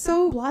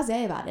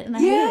blasé about it, and I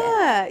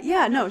hate it.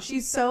 Yeah, no,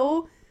 she's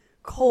so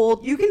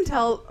cold. You can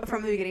tell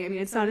from the beginning. I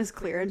mean, it's not as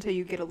clear until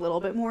you get a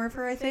little bit more of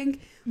her, I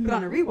think. But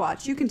on a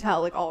rewatch, you can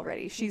tell, like,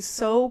 already. She's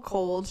so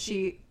cold.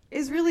 She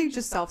is really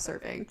just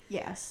self-serving.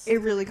 Yes. It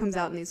really comes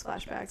out in these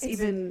flashbacks,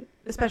 even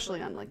especially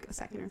on like a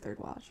second or third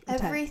watch.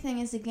 Everything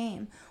is a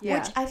game,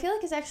 which I feel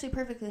like is actually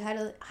perfectly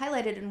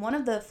highlighted in one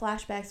of the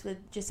flashbacks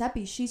with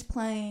Giuseppe. She's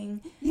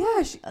playing I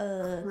was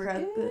going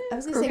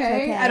to say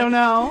croquet. I don't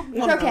know.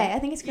 Croquet. I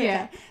think it's croquet.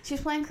 Yeah.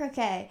 She's playing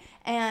croquet,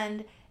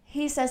 and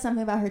he says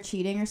something about her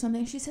cheating or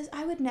something. She says,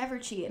 "I would never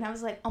cheat." And I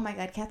was like, oh my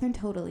God, Catherine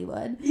totally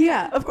would.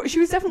 Yeah, of course. She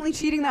was definitely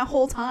cheating that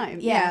whole time.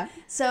 Yeah.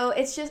 So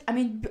it's just, I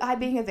mean, by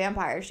being a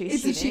vampire,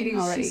 she's cheating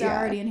already. She's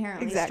already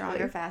inherently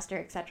stronger, faster,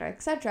 etc.,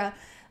 etc.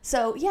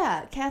 So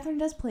yeah, Catherine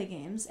does play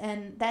games.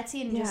 And that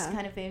scene just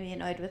kind of made me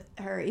annoyed with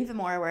her even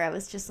more, where I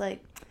was just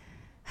like,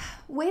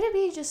 way to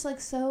be just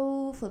like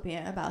so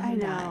flippant about him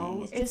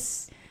dying. It's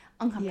just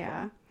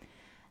uncomfortable.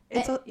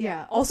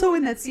 Yeah. Also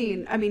in that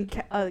scene, I mean,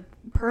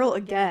 Pearl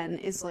again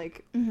is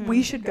like,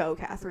 "We should go,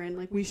 Catherine.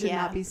 Like, we should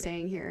not be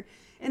staying here."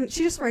 And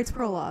she just writes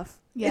Pearl off.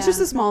 Yeah. It's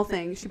just a small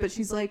thing, but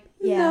she's like,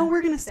 "No,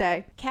 we're gonna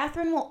stay."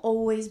 Catherine will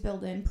always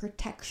build in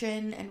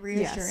protection and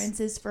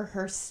reassurances for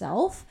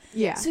herself.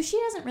 Yeah. So she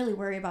doesn't really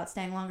worry about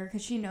staying longer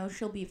because she knows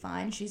she'll be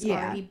fine. She's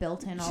already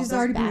built in all those backup plans. She's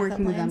already been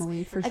working with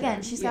Emily for sure.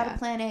 Again, she's got a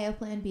plan A, a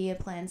plan B, a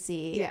plan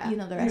C. Yeah. You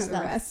know the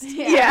rest.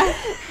 Yeah.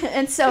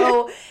 And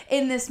so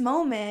in this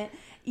moment,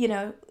 you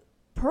know,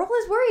 Pearl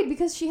is worried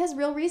because she has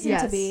real reason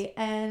to be,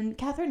 and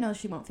Catherine knows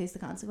she won't face the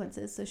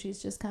consequences, so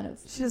she's just kind of...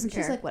 She doesn't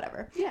care. She's like,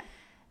 whatever. Yeah.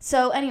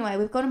 So anyway,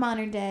 we go to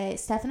modern day.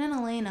 Stefan and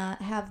Elena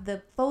have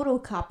the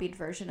photocopied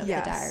version of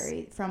the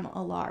diary from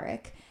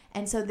Alaric,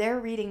 and so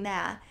they're reading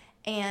that,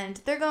 and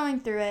they're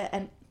going through it,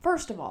 and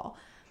first of all,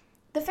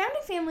 the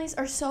founding families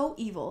are so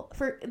evil.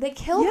 They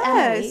killed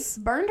Emily,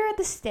 burned her at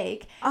the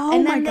stake,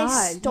 and then they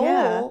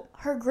stole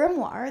her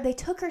grimoire. They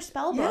took her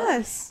spell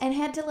book and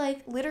had to,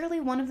 like,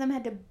 literally one of them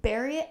had to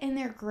bury it in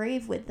their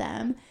grave with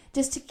them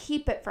just to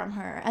keep it from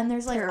her. And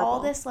there's, like, all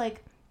this,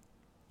 like,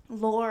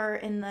 lore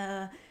in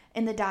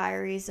the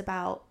diaries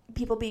about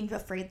people being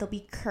afraid they'll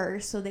be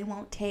cursed so they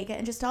won't take it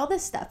and just all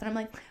this stuff. And I'm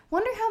like,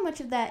 wonder how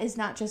much of that is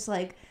not just,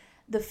 like,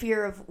 the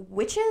fear of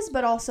witches,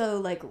 but also,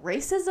 like,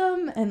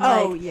 racism and,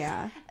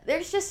 like...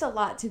 There's just a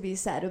lot to be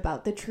said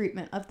about the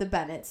treatment of the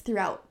Bennets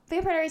throughout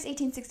Vampire Diaries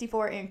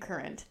 1864 and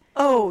current.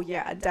 Oh,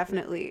 yeah,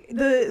 definitely.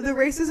 The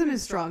racism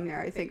is strong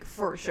there, I think,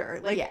 for sure.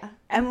 Like,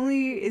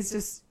 Emily is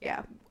just,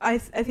 I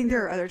think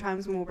there are other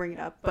times when we'll bring it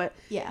up, but,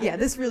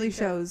 this really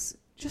shows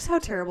just how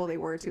terrible they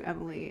were to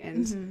Emily,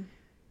 and,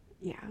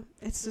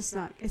 it's just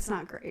not, it's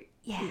not great.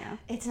 Yeah,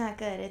 it's not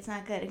good. It's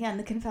not good. Again,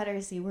 the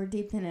Confederacy, we're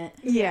deep in it.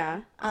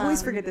 Yeah. I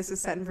always forget this is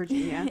set in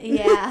Virginia.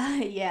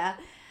 yeah.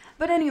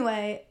 But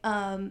anyway,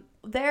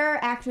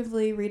 they're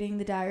actively reading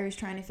the diaries,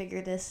 trying to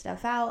figure this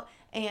stuff out.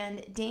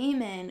 And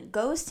Damon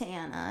goes to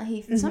Anna.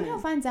 He somehow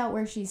finds out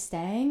where she's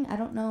staying. I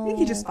don't know. I think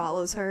he just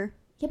follows her.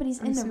 Yeah, but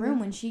he's in the room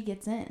when she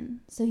gets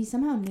in. So he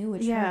somehow knew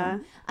which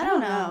room. I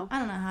don't know. I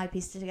don't know how I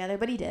pieced it together,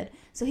 but he did.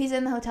 So he's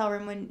in the hotel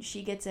room when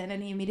she gets in,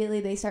 and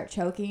they start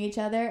choking each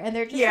other. And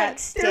they're just like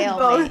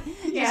stalemate.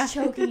 Just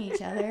choking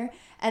each other.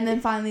 And then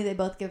finally they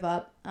both give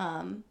up.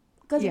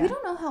 Because we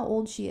don't know how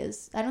old she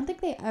is. I don't think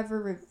they ever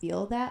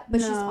reveal that,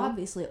 but she's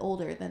obviously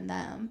older than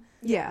them.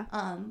 Yeah.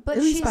 But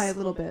at least by a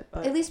little bit.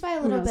 But at least by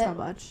a little bit. How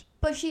much?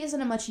 But she is in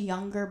a much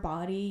younger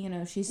body. You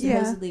know, she's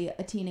supposedly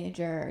a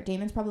teenager.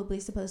 Damon's probably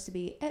supposed to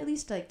be at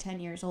least like 10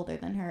 years older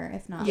than her,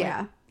 if not,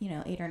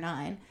 8 or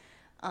 9.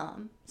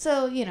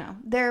 So,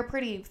 they're a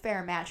pretty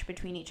fair match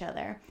between each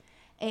other.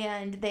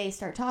 And they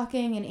start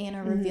talking, and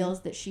Anna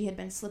reveals that she had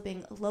been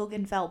slipping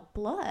Loganfell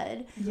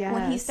blood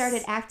when he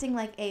started acting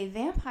like a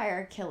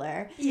vampire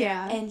killer.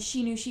 Yeah. And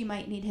she knew she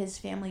might need his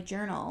family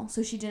journal,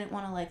 so she didn't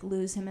want to, like,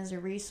 lose him as a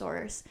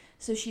resource.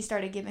 So she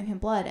started giving him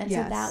blood, and so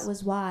that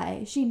was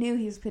why. She knew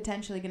he was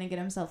potentially going to get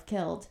himself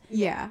killed.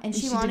 Yeah. And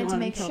she wanted to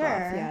make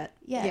sure.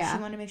 Yeah,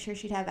 she wanted to make sure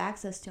she'd have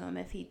access to him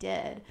if he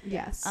did.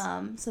 Yes.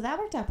 So that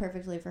worked out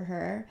perfectly for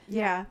her.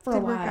 Yeah. For a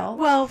while.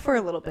 Well, for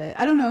a little bit.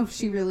 I don't know if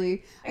she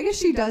really... I guess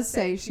she does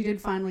say she did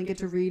finally get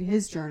to read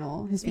his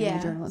journal, his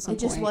family journal at some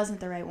point. It just wasn't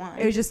the right one.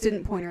 It just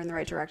didn't point her in the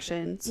right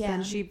direction. So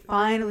then she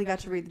finally got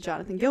to read the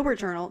Jonathan Gilbert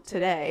journal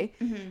today,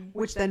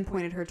 which then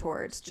pointed her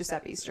towards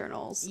Giuseppe's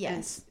journals.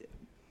 Yes. And,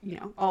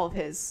 all of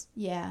his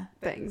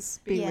things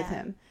being with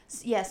him.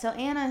 Yeah, so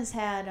Anna has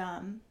had...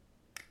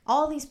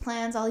 all these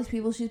plans, all these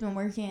people she's been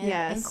working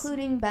with,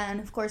 including Ben,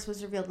 of course,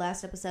 was revealed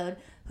last episode,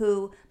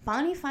 who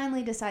Bonnie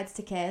finally decides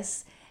to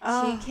kiss.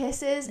 She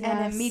kisses,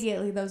 and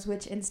immediately those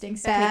witch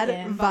instincts kick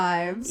in.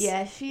 Bad vibes.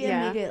 Yeah, she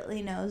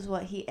immediately knows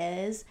what he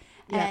is.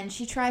 And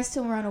she tries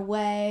to run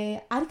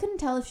away. I couldn't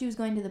tell if she was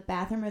going to the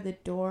bathroom or the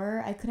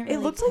door. I couldn't really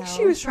tell. It looked like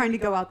she was trying to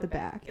go out the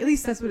back. At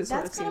least that's what it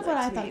sort of seemed like. That's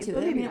kind of what I thought, too.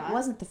 I mean, it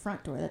wasn't the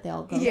front door that they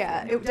all go through.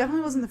 Yeah, it definitely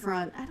wasn't the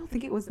front. I don't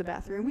think it was the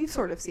bathroom. We've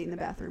sort of seen the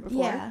bathroom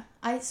before.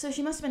 Yeah. So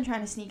she must have been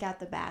trying to sneak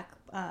out the back,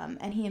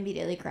 and he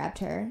immediately grabbed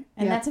her.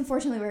 And that's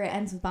unfortunately where it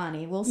ends with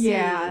Bonnie. We'll see.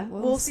 Yeah,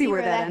 we'll see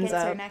where that ends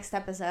up. Our next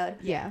episode.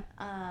 Yeah.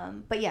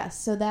 But yeah,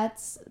 so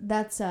that's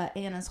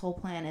Anna's whole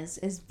plan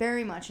is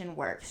very much in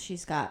works.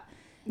 She's got...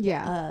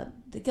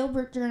 the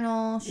Gilbert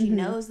journal. She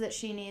knows that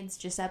she needs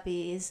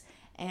Giuseppe's,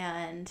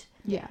 and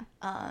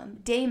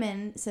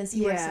Damon says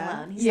he works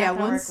alone. He's not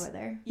gonna work with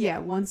her. Yeah,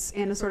 once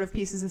Anna sort of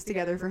pieces this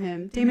together for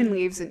him, Damon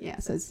leaves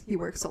and says he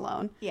works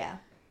alone. Yeah.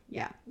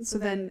 So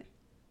then,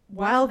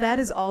 while that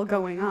is all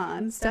going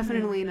on, Stefan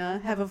and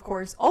Elena have, of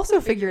course, also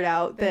figured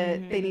out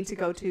that they need to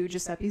go to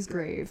Giuseppe's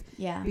grave.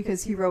 Yeah.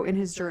 Because he wrote in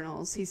his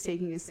journals he's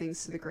taking his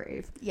things to the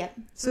grave. Yep.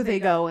 So they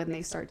go and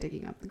they start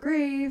digging up the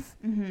grave.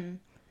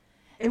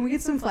 And we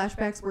get some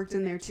flashbacks worked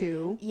in there,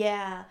 too.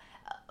 Yeah.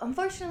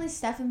 Unfortunately,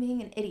 Stefan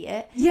being an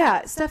idiot.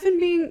 Yeah, Stefan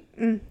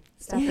being...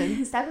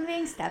 Stefan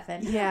being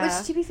Stefan. Yeah.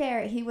 Which, to be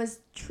fair, he was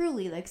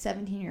truly, like,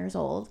 17 years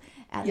old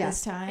at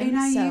this time. A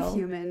naive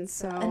human,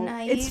 so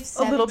it's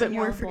a little bit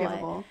more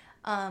forgivable.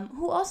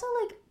 Who also,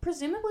 like,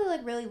 presumably,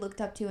 like, really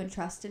looked up to and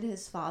trusted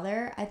his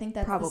father. I think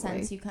that's the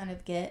sense you kind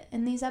of get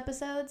in these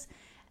episodes.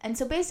 And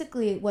so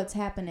basically what's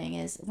happening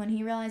is when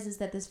he realizes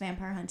that this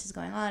vampire hunt is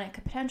going on, it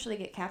could potentially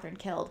get Catherine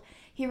killed.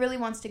 He really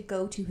wants to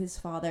go to his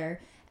father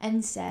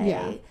and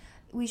say,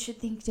 we should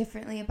think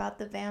differently about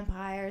the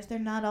vampires. They're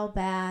not all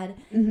bad,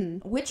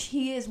 which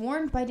he is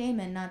warned by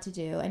Damon not to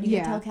do. And you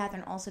can tell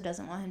Catherine also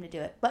doesn't want him to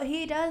do it. But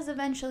he does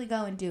eventually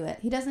go and do it.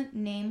 He doesn't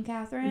name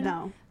Catherine.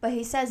 No. But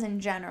he says in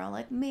general,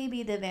 like,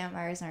 maybe the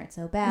vampires aren't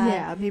so bad.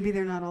 Yeah, maybe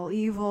they're not all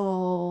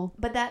evil.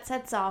 But that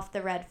sets off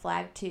the red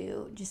flag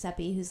to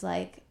Giuseppe, who's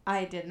like,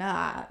 I did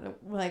not,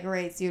 like,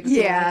 raise you to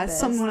be like this.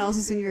 Someone else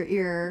is in your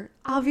ear.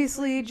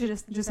 Obviously,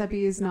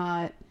 Giuseppe is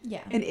not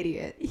an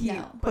idiot. He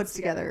puts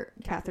together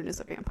Catherine as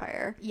a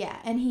vampire. Yeah,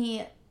 and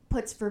he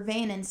puts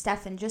vervain in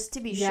Stefan just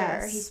to be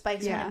sure. He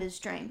spikes one of his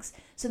drinks.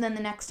 So then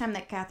the next time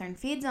that Catherine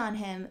feeds on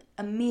him,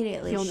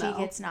 immediately she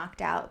gets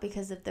knocked out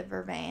because of the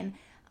vervain.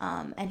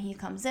 And he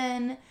comes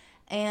in,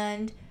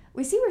 and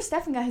we see where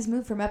Stefan got his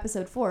move from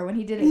episode 4 when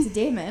he did it to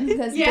Damon.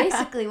 Because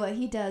basically what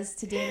he does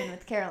to Damon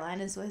with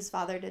Caroline is what his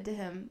father did to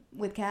him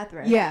with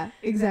Catherine. Yeah,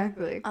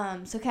 exactly.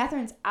 So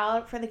Catherine's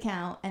out for the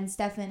count, and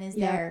Stefan is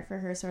there for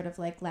her sort of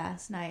like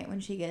last night when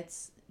she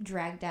gets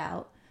dragged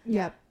out.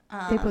 Yep.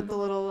 They put the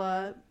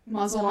little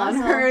muzzle on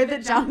her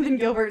that Jonathan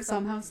Gilbert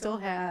somehow still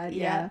had.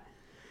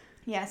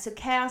 Yeah, so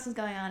chaos is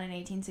going on in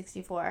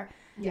 1864.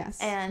 Yes.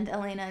 And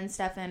Elena and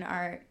Stefan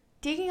are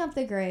digging up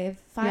the grave,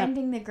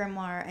 finding the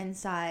grimoire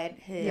inside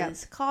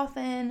his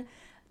coffin.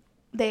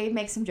 They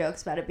make some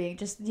jokes about it being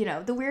just,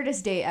 the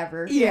weirdest day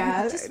ever.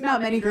 Yeah,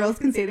 not many girls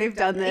can say they've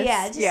done this.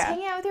 Yeah, just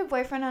hanging out with your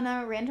boyfriend on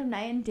a random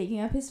night and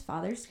digging up his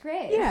father's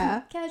grave.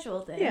 Yeah.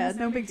 Casual things. Yeah,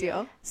 no big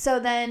deal. So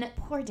then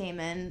poor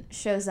Damon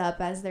shows up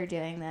as they're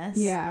doing this.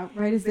 Yeah,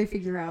 right as they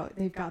figure out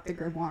they've got the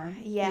grimoire.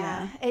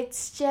 Yeah.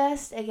 It's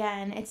just,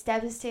 again, it's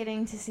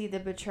devastating to see the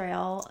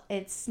betrayal.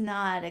 It's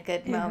not a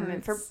good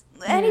moment for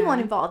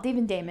anyone involved.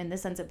 Even Damon,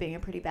 this ends up being a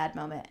pretty bad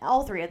moment.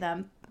 All three of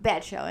them.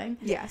 Bad showing.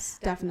 Yes,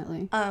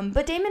 definitely.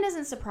 But Damon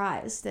isn't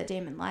surprised that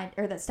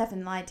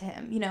Stefan lied to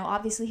him.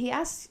 Obviously he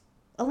asked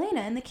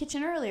Elena in the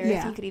kitchen earlier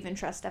if he could even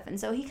trust Stefan,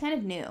 so he kind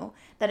of knew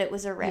that it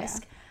was a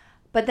risk.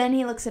 But then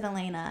he looks at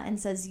Elena and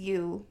says,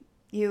 "You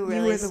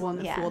really were the one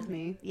that fooled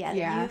me.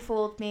 Yeah, you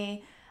fooled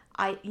me."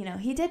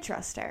 He did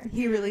trust her.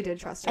 He really did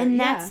trust her, and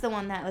that's the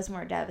one that was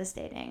more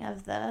devastating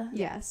of the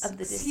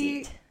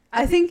deceit.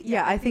 I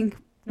think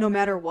no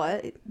matter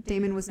what,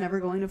 Damon was never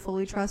going to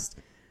fully trust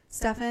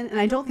Stefan, and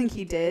I don't think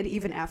he did,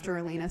 even after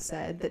Elena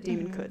said that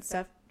Damon could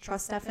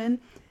trust Stefan.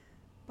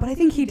 But I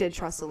think he did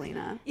trust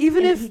Elena.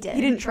 Even if he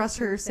didn't trust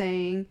her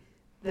saying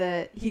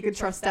that he could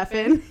trust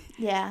Stefan.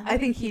 Yeah. I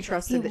think he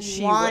trusted that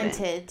she wouldn't.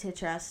 He wanted to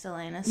trust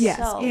Elena yes,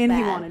 so and bad.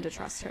 He wanted to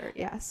trust her,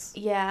 yes.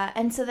 Yeah,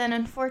 and so then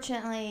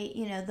unfortunately,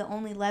 the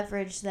only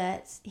leverage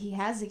that he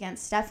has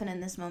against Stefan in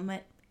this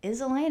moment is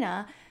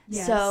Elena.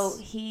 Yes. So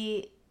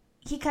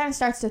he kind of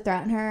starts to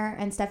threaten her,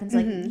 and Stefan's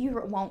like,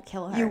 you won't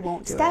kill her. You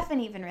won't do Stefan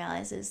even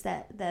realizes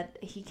that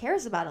he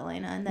cares about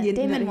Elena and that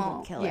Damon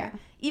won't kill her.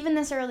 Even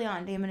this early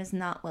on, Damon is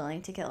not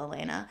willing to kill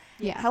Elena.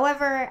 Yeah.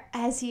 However,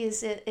 as he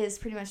is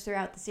pretty much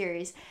throughout the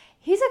series,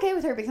 he's okay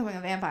with her becoming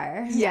a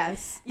vampire.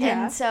 Yes.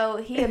 Yeah. And so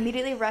he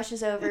immediately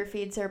rushes over,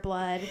 feeds her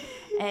blood,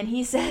 and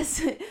he says,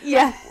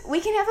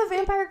 we can have a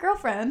vampire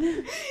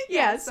girlfriend.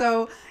 Yeah,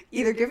 so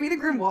either give me the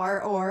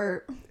grimoire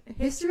or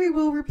history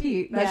will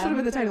repeat. That should have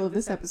been the title of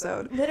this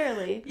episode.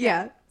 Literally.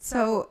 Yeah.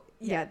 So,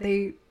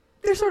 they're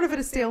sort of at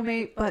a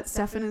stalemate, but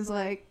Stefan is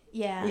like,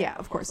 yeah,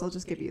 of course, I'll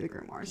just give you the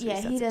grimoire.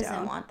 So he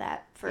doesn't want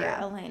that for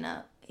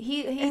Elena.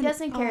 He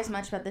doesn't care as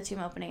much about the tomb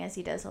opening as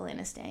he does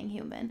Elena staying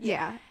human.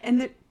 Yeah.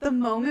 And the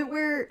moment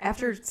where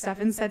after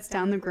Stefan sets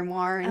down the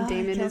grimoire and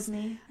Damon is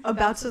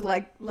about to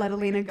let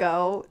Elena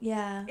go.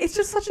 Yeah. It's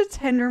just such a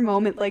tender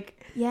moment.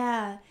 Like,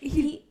 yeah.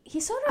 He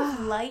sort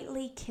of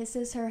lightly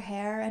kisses her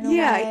hair in a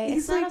way.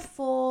 It's not a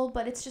full,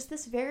 but it's just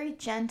this very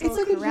gentle caress.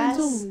 It's like a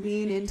gentle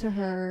lean into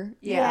her.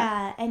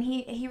 Yeah. And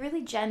he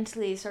really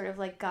gently sort of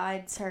like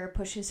guides her,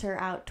 pushes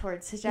her out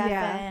towards Stefan.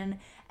 Yeah.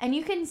 And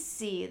you can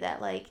see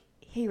that like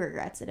he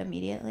regrets it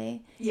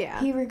immediately.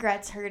 Yeah. He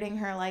regrets hurting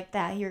her like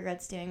that. He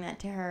regrets doing that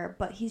to her.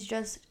 But he's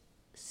just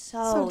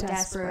so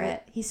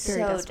desperate. He's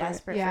very so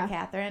desperate for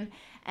Catherine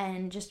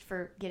and just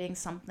for getting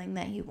something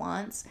that he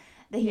wants.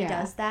 That he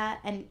does that,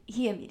 and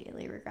he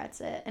immediately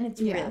regrets it, and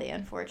it's really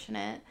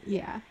unfortunate.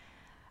 Yeah.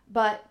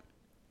 But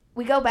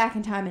we go back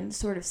in time and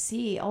sort of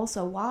see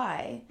also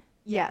why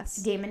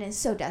Damon is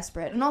so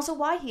desperate, and also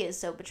why he is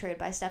so betrayed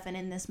by Stefan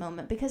in this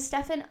moment, because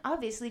Stefan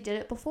obviously did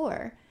it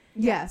before.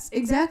 Yes,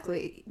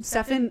 exactly.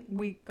 Stefan,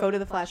 we go to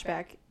the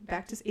flashback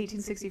back to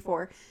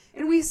 1864,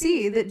 and we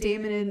see that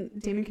Damon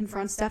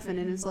confronts Stefan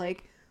and is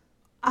like,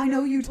 I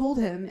know you told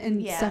him,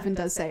 and Stefan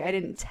does say, I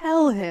didn't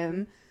tell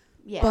him.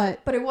 Yeah,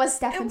 but it was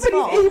Stefan's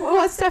fault. It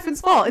was Stefan's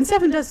fault. And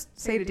Stefan does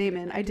say to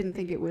Damon, I didn't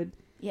think it would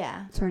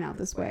turn out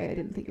this way. I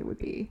didn't think it would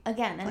be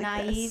again, a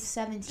naive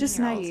 17-year-old. Just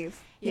naive.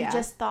 He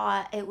just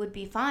thought it would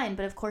be fine.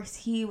 But of course,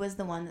 he was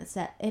the one that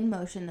set in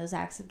motion those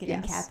acts of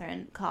getting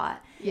Catherine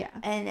caught. Yeah.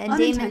 And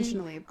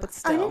unintentionally, Damon, but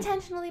still.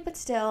 Unintentionally, but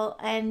still.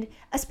 And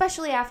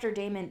especially after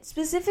Damon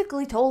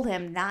specifically told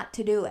him not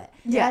to do it.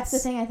 Yes. That's the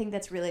thing I think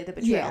that's really the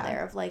betrayal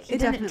there of like, he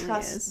didn't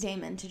trust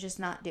Damon to just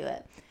not do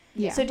it.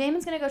 Yeah. So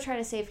Damon's going to go try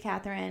to save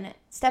Catherine.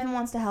 Stefan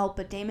wants to help,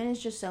 but Damon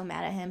is just so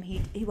mad at him.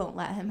 He won't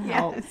let him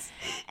help. Yes.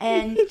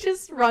 And he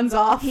just runs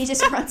off. He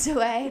just runs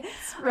away.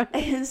 Right.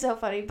 It's so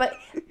funny. But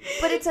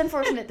it's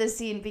unfortunate, this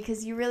scene,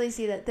 because you really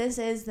see that this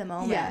is the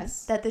moment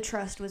that the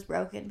trust was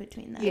broken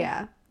between them.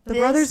 Yeah. The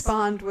brothers'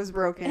 bond was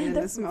broken in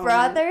this moment. The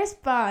brothers'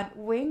 bond.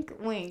 Wink,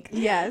 wink.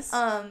 Yes.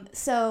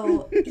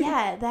 So,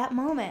 yeah, that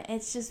moment,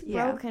 it's just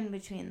broken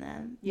between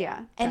them.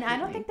 Yeah. And I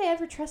don't think they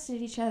ever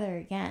trusted each other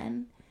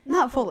again.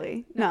 Not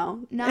fully,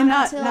 no.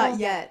 Not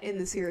yet in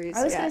the series.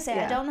 I was going to say,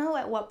 I don't know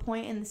at what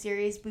point in the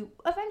series,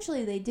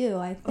 eventually they do,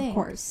 I think. Of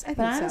course, I think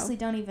so. But I honestly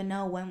don't even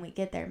know when we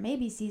get there.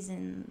 Maybe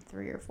season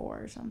 3 or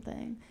 4 or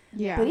something.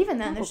 Yeah. But even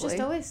then, there's just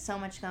always so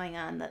much going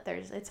on that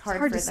it's hard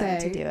for them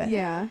to do it.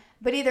 Yeah.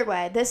 But either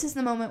way, this is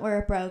the moment where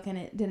it broke and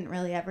it didn't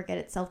really ever get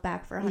itself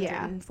back for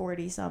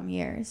 140 some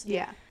years.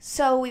 Yeah.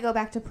 So we go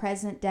back to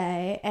present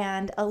day,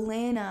 and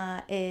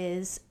Elena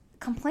is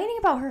complaining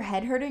about her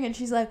head hurting, and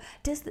she's like,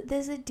 does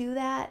it do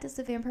that? Does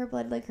the vampire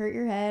blood hurt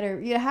your head?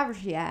 Or however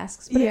she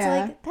asks. But it's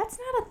like, that's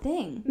not a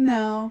thing.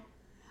 No.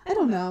 I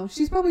don't know.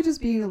 She's probably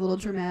just being a little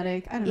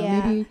dramatic. I don't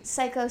know. Maybe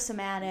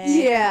psychosomatic.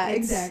 Yeah,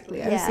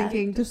 exactly. I was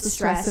thinking just the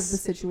stress of the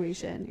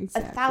situation.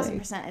 Exactly.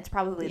 1,000%. It's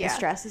probably the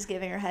stress is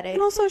giving her headache.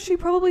 And also, she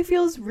probably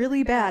feels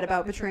really bad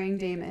about betraying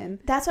Damon.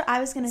 That's what I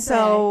was gonna say.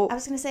 I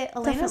was gonna say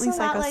Elena's a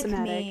lot like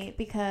me,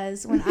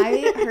 because when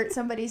I hurt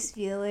somebody's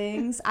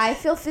feelings, I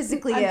feel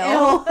physically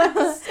ill.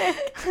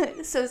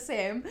 So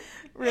same,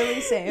 really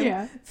same.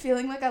 Yeah.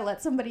 Feeling like I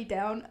let somebody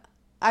down.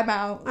 I'm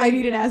out. I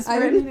need an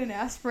aspirin. I need an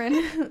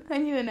aspirin. I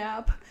need a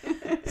nap.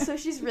 So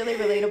she's really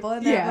relatable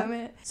in that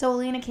moment. So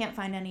Elena can't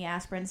find any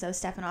aspirin, so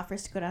Stefan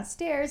offers to go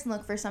downstairs and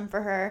look for some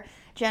for her.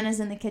 Jenna's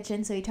in the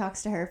kitchen, so he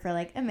talks to her for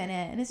like a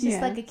minute, and it's just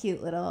like a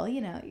cute little,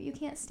 you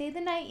can't stay the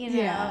night,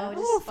 Yeah, just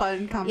a little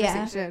fun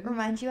conversation. Yeah,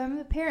 remind you I'm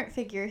a parent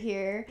figure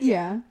here.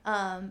 Yeah.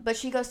 But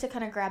she goes to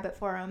kind of grab it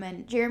for him,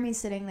 and Jeremy's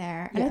sitting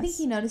there, and I think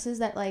he notices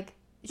that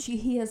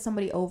he has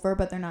somebody over,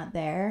 but they're not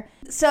there.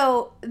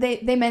 So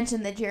they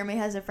mentioned that Jeremy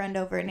has a friend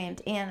over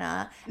named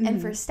Anna. Mm-hmm.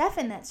 And for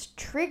Stefan, that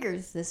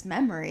triggers this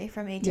memory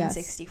from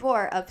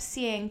 1864 of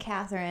seeing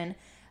Catherine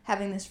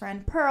having this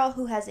friend Pearl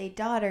who has a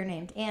daughter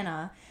named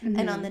Anna. Mm-hmm.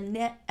 And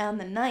on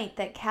the night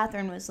that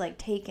Catherine was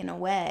taken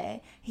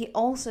away, he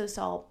also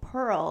saw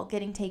Pearl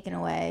getting taken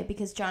away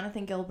because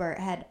Jonathan Gilbert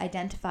had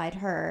identified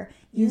her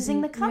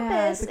using the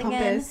compass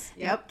again.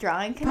 Yep.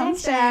 Drawing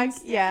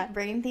connections.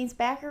 Bringing things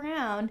back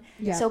around.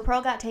 Yep. So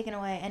Pearl got taken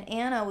away, and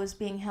Anna was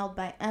being held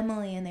by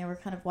Emily, and they were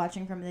kind of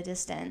watching from the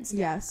distance.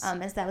 Yes.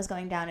 As that was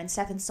going down, and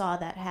Stefan saw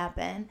that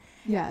happen.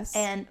 Yes.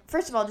 And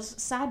first of all, just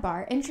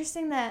sidebar,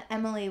 interesting that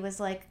Emily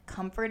was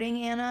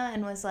comforting Anna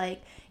and was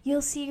like,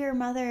 "You'll see your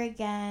mother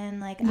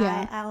again.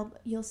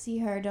 You'll see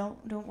her.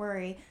 Don't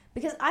worry."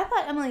 Because I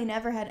thought Emily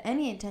never had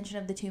any intention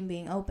of the tomb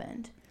being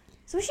opened.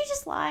 So was she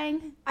just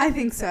lying? I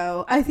think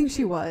so. I think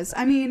she was.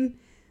 I mean,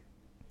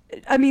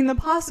 the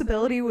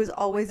possibility was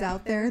always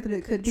out there that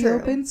it could be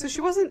open, so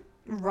she wasn't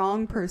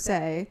wrong per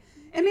se.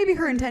 And maybe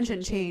her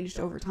intention changed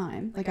over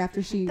time,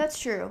 after she... That's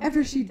true.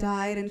 After she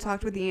died and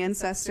talked with the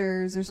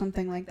ancestors or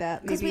something like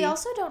that. Because we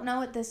also don't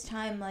know at this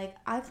time,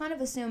 I kind of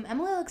assume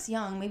Emily looks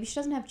young. Maybe she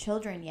doesn't have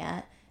children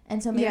yet.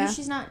 And so maybe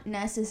she's not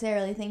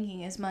necessarily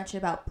thinking as much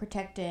about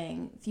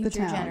protecting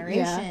future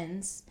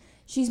generations. Yeah.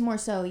 She's more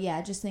so,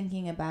 just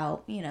thinking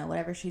about,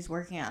 whatever she's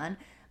working on.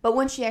 But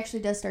when she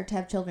actually does start to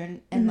have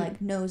children and,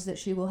 knows that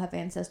she will have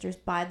ancestors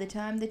by the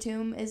time the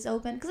tomb is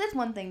open. Because it's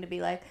one thing to be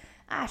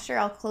sure,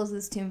 I'll close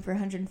this tomb for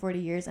 140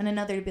 years. And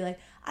another to be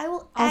I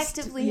will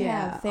actively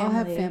have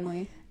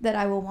family that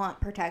I will want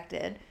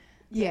protected.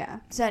 Yeah.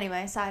 So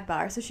anyway,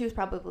 sidebar. So she was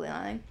probably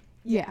lying.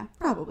 Yeah,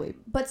 probably.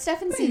 But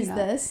Stefan sees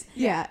this.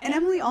 Yeah, and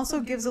Emily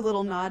also gives a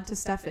little nod to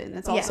Stefan.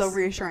 That's also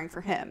reassuring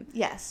for him.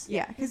 Yes.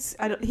 Yeah, because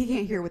he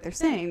can't hear what they're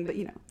saying, but,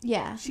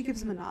 Yeah. She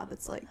gives him a nod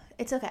that's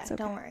it's okay.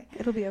 Don't worry.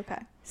 It'll be okay.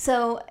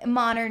 So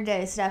modern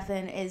day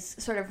Stefan is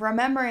sort of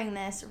remembering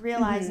this,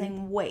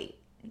 realizing, wait,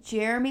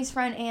 Jeremy's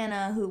friend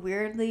Anna, who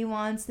weirdly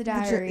wants the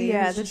diary,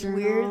 who's just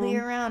weirdly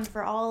around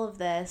for all of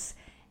this,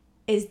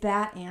 is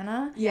that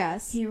Anna?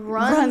 Yes. He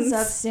runs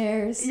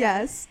upstairs.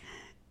 Yes.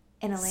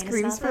 And Elena's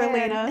screams not for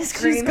there. Elena.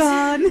 She's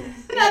gone.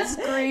 Not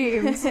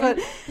screams, but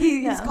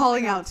he's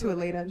calling out to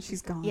Elena, and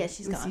she's gone. Yeah,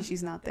 she's gone. See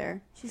she's not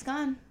there. She's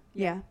gone.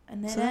 Yeah.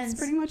 And then that's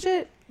pretty much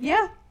it.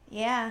 Yeah.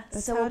 Yeah.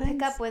 So we'll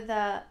pick up with,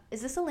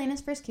 is this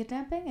Elena's first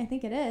kidnapping? I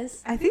think it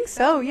is. I think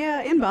so,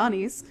 yeah, and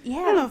Bonnie's. Yeah.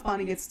 I don't know if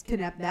Bonnie gets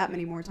kidnapped that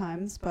many more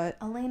times, but...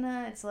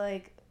 Elena, it's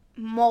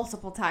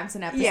multiple times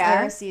an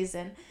episode or a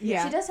season.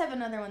 Yeah. She does have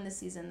another one this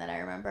season that I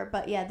remember,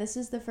 but yeah, this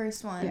is the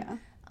first one.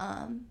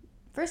 Yeah.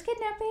 First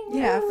kidnapping?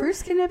 Yeah,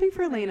 first kidnapping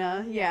for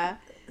Elena, yeah.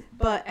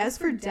 But as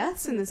for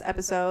deaths in this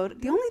episode,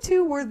 the only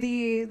two were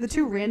the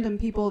two random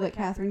people that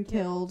Catherine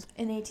killed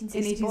in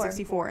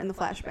 1864 in the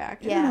flashback.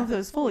 Yeah. I don't know if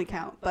those fully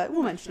count, but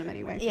we'll mention them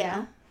anyway.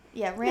 Yeah.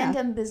 Yeah,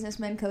 random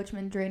businessmen,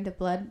 coachmen drained of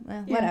blood.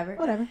 Whatever.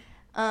 Whatever.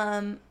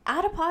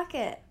 Out of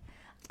pocket.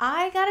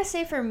 I gotta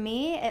say, for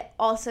me, it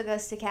also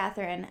goes to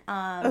Catherine.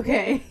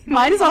 Okay.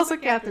 Mine is also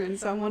Catherine,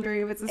 so I'm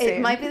wondering if it's the same.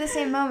 It might be the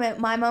same moment.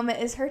 My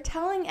moment is her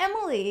telling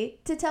Emily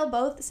to tell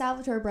both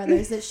Salvatore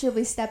brothers that she'll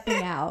be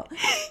stepping out.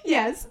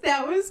 Yes,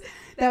 that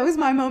was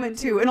my moment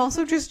too. And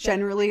also just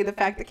generally the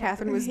fact that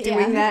Catherine was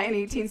doing that in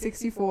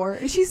 1864.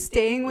 And she's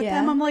staying with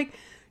them. I'm like,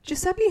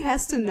 Giuseppe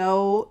has to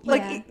know,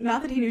 like,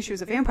 not that he knew she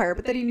was a vampire,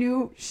 but that he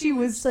knew she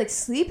was... Just, like,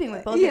 sleeping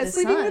with both of his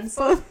sons. With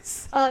both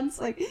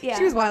sons. Like,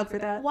 she was wild for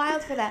that.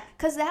 Wild for that.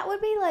 Because that would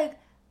be, like,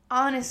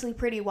 honestly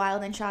pretty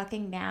wild and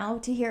shocking now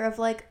to hear of,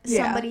 like,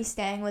 somebody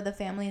staying with a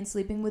family and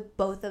sleeping with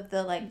both of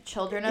the, like,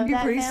 children of that family.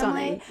 It'd be pretty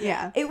stunning.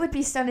 Yeah. It would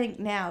be stunning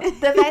now.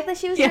 The fact that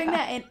she was doing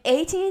that in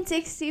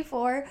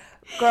 1864,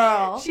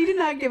 girl. She did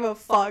not give a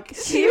fuck.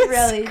 She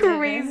really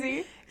crazy.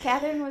 Didn't.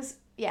 Catherine was,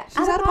 she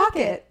was out of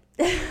pocket.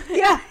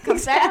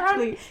 Comes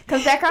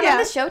back around on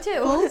the show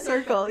too. Full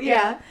circle.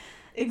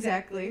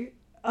 Exactly.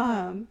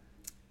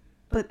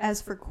 But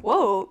as for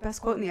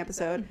best quote in the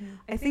episode,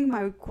 I think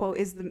my quote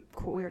is the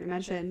quote we already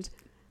mentioned.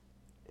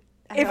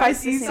 If I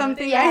see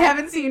something I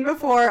haven't seen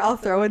before, I'll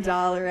throw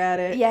 $1 at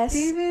it. Yes.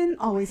 Damon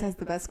always has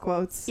the best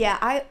quotes. Yeah,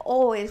 I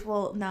always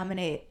will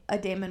nominate a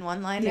Damon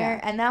one-liner,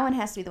 and that one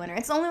has to be the winner.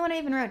 It's the only one I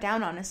even wrote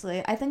down,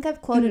 honestly. I think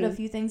I've quoted a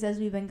few things as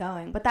we've been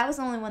going, but that was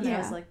the only one that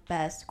was like,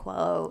 best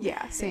quote.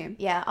 Yeah, same.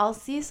 Yeah, I'll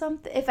see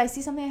something. If I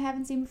see something I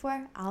haven't seen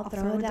before, I'll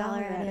throw $1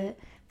 at it.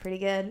 Pretty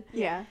good.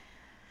 Yeah.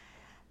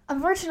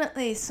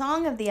 Unfortunately,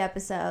 song of the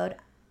episode...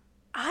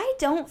 I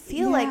don't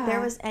feel like there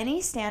was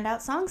any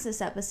standout songs this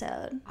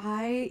episode.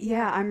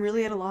 I'm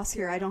really at a loss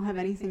here. I don't have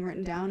anything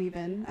written down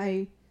even.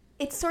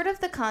 It's sort of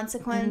the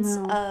consequence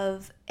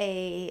of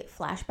a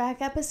flashback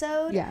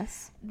episode.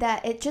 Yes.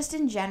 That it just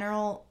in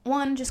general,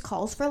 one, just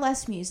calls for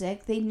less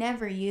music. They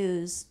never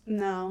use...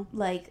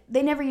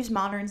 they never use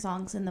modern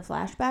songs in the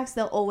flashbacks.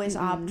 They'll always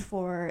opt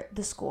for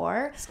the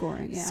score.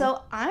 Scoring, yeah.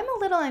 So I'm a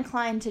little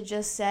inclined to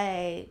just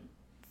say...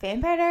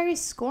 Vampire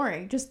Diaries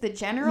scoring, just the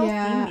general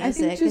theme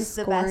music is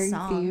the best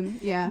song.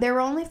 Yeah. There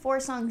were only 4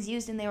 songs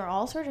used, and they were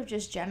all sort of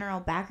just general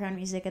background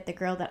music at the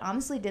Grill that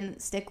honestly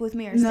didn't stick with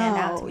me or stand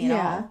out to me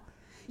at all.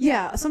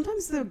 Yeah,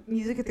 sometimes the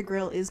music at the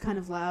Grill is kind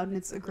of loud, and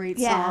it's a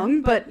great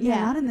song, but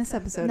not in this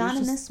episode. Not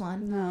in this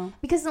one. No.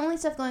 Because the only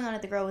stuff going on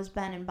at the Grill was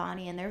Ben and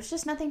Bonnie, and there was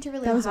just nothing to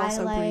really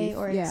highlight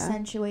or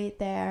accentuate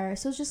there.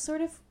 So it's just sort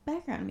of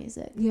background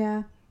music.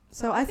 Yeah.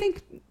 So I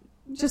think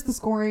just the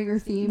scoring or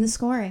theme. The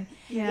scoring.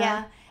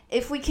 Yeah.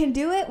 If we can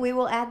do it, we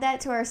will add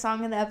that to our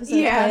song of the episode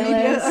playlist. Yeah,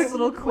 maybe a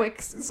little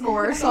quick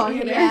score song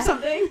in there or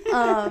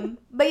something.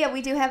 But yeah,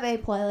 we do have a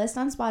playlist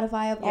on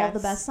Spotify of all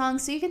the best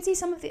songs, so you can see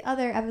some of the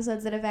other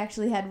episodes that have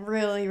actually had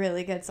really,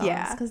 really good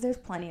songs, because there's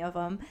plenty of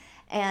them.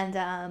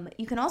 And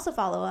you can also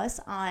follow us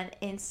on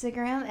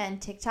Instagram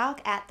and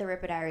TikTok at the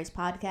Ripper Diaries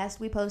Podcast.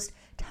 We post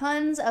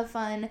tons of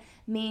fun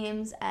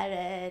memes,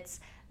 edits,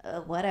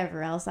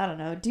 whatever else, I don't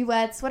know,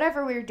 duets,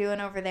 whatever we're doing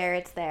over there,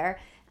 it's there.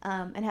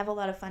 And have a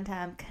lot of fun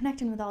time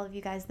connecting with all of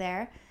you guys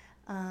there.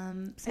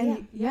 And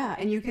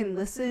you can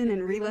listen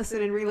and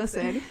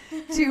re-listen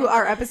to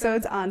our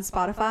episodes on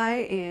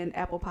Spotify and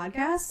Apple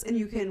Podcasts, and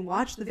you can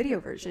watch the video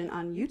version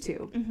on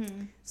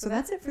YouTube. So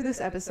that's it for this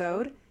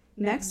episode.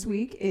 Next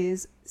week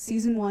is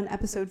Season 1,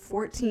 Episode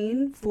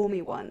 14, Fool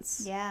Me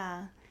Once.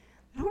 Yeah.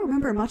 I don't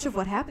remember much of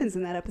what happens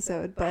in that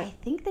episode, but... I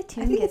think the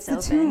tomb gets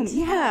opened.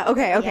 Yeah,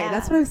 okay,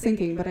 that's what I was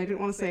thinking, but I didn't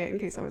want to say it in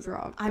case I was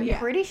wrong. I'm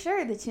pretty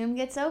sure the tomb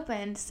gets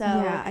opened, so...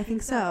 Yeah, I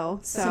think so.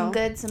 Some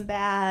good, some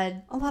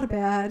bad. A lot of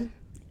bad.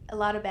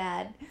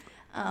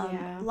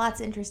 Lots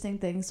of interesting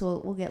things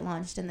will get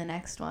launched in the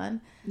next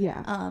one.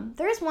 Yeah.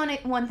 There is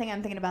one thing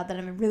I'm thinking about that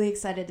I'm really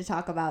excited to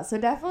talk about, so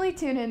definitely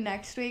tune in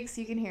next week so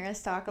you can hear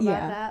us talk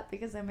about that,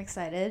 because I'm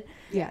excited.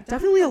 Yeah,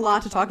 definitely a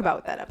lot to talk about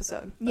with that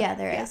episode. Yeah,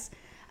 there is.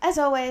 As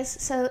always,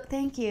 so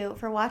thank you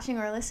for watching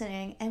or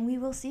listening, and we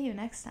will see you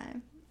next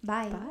time.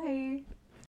 Bye. Bye.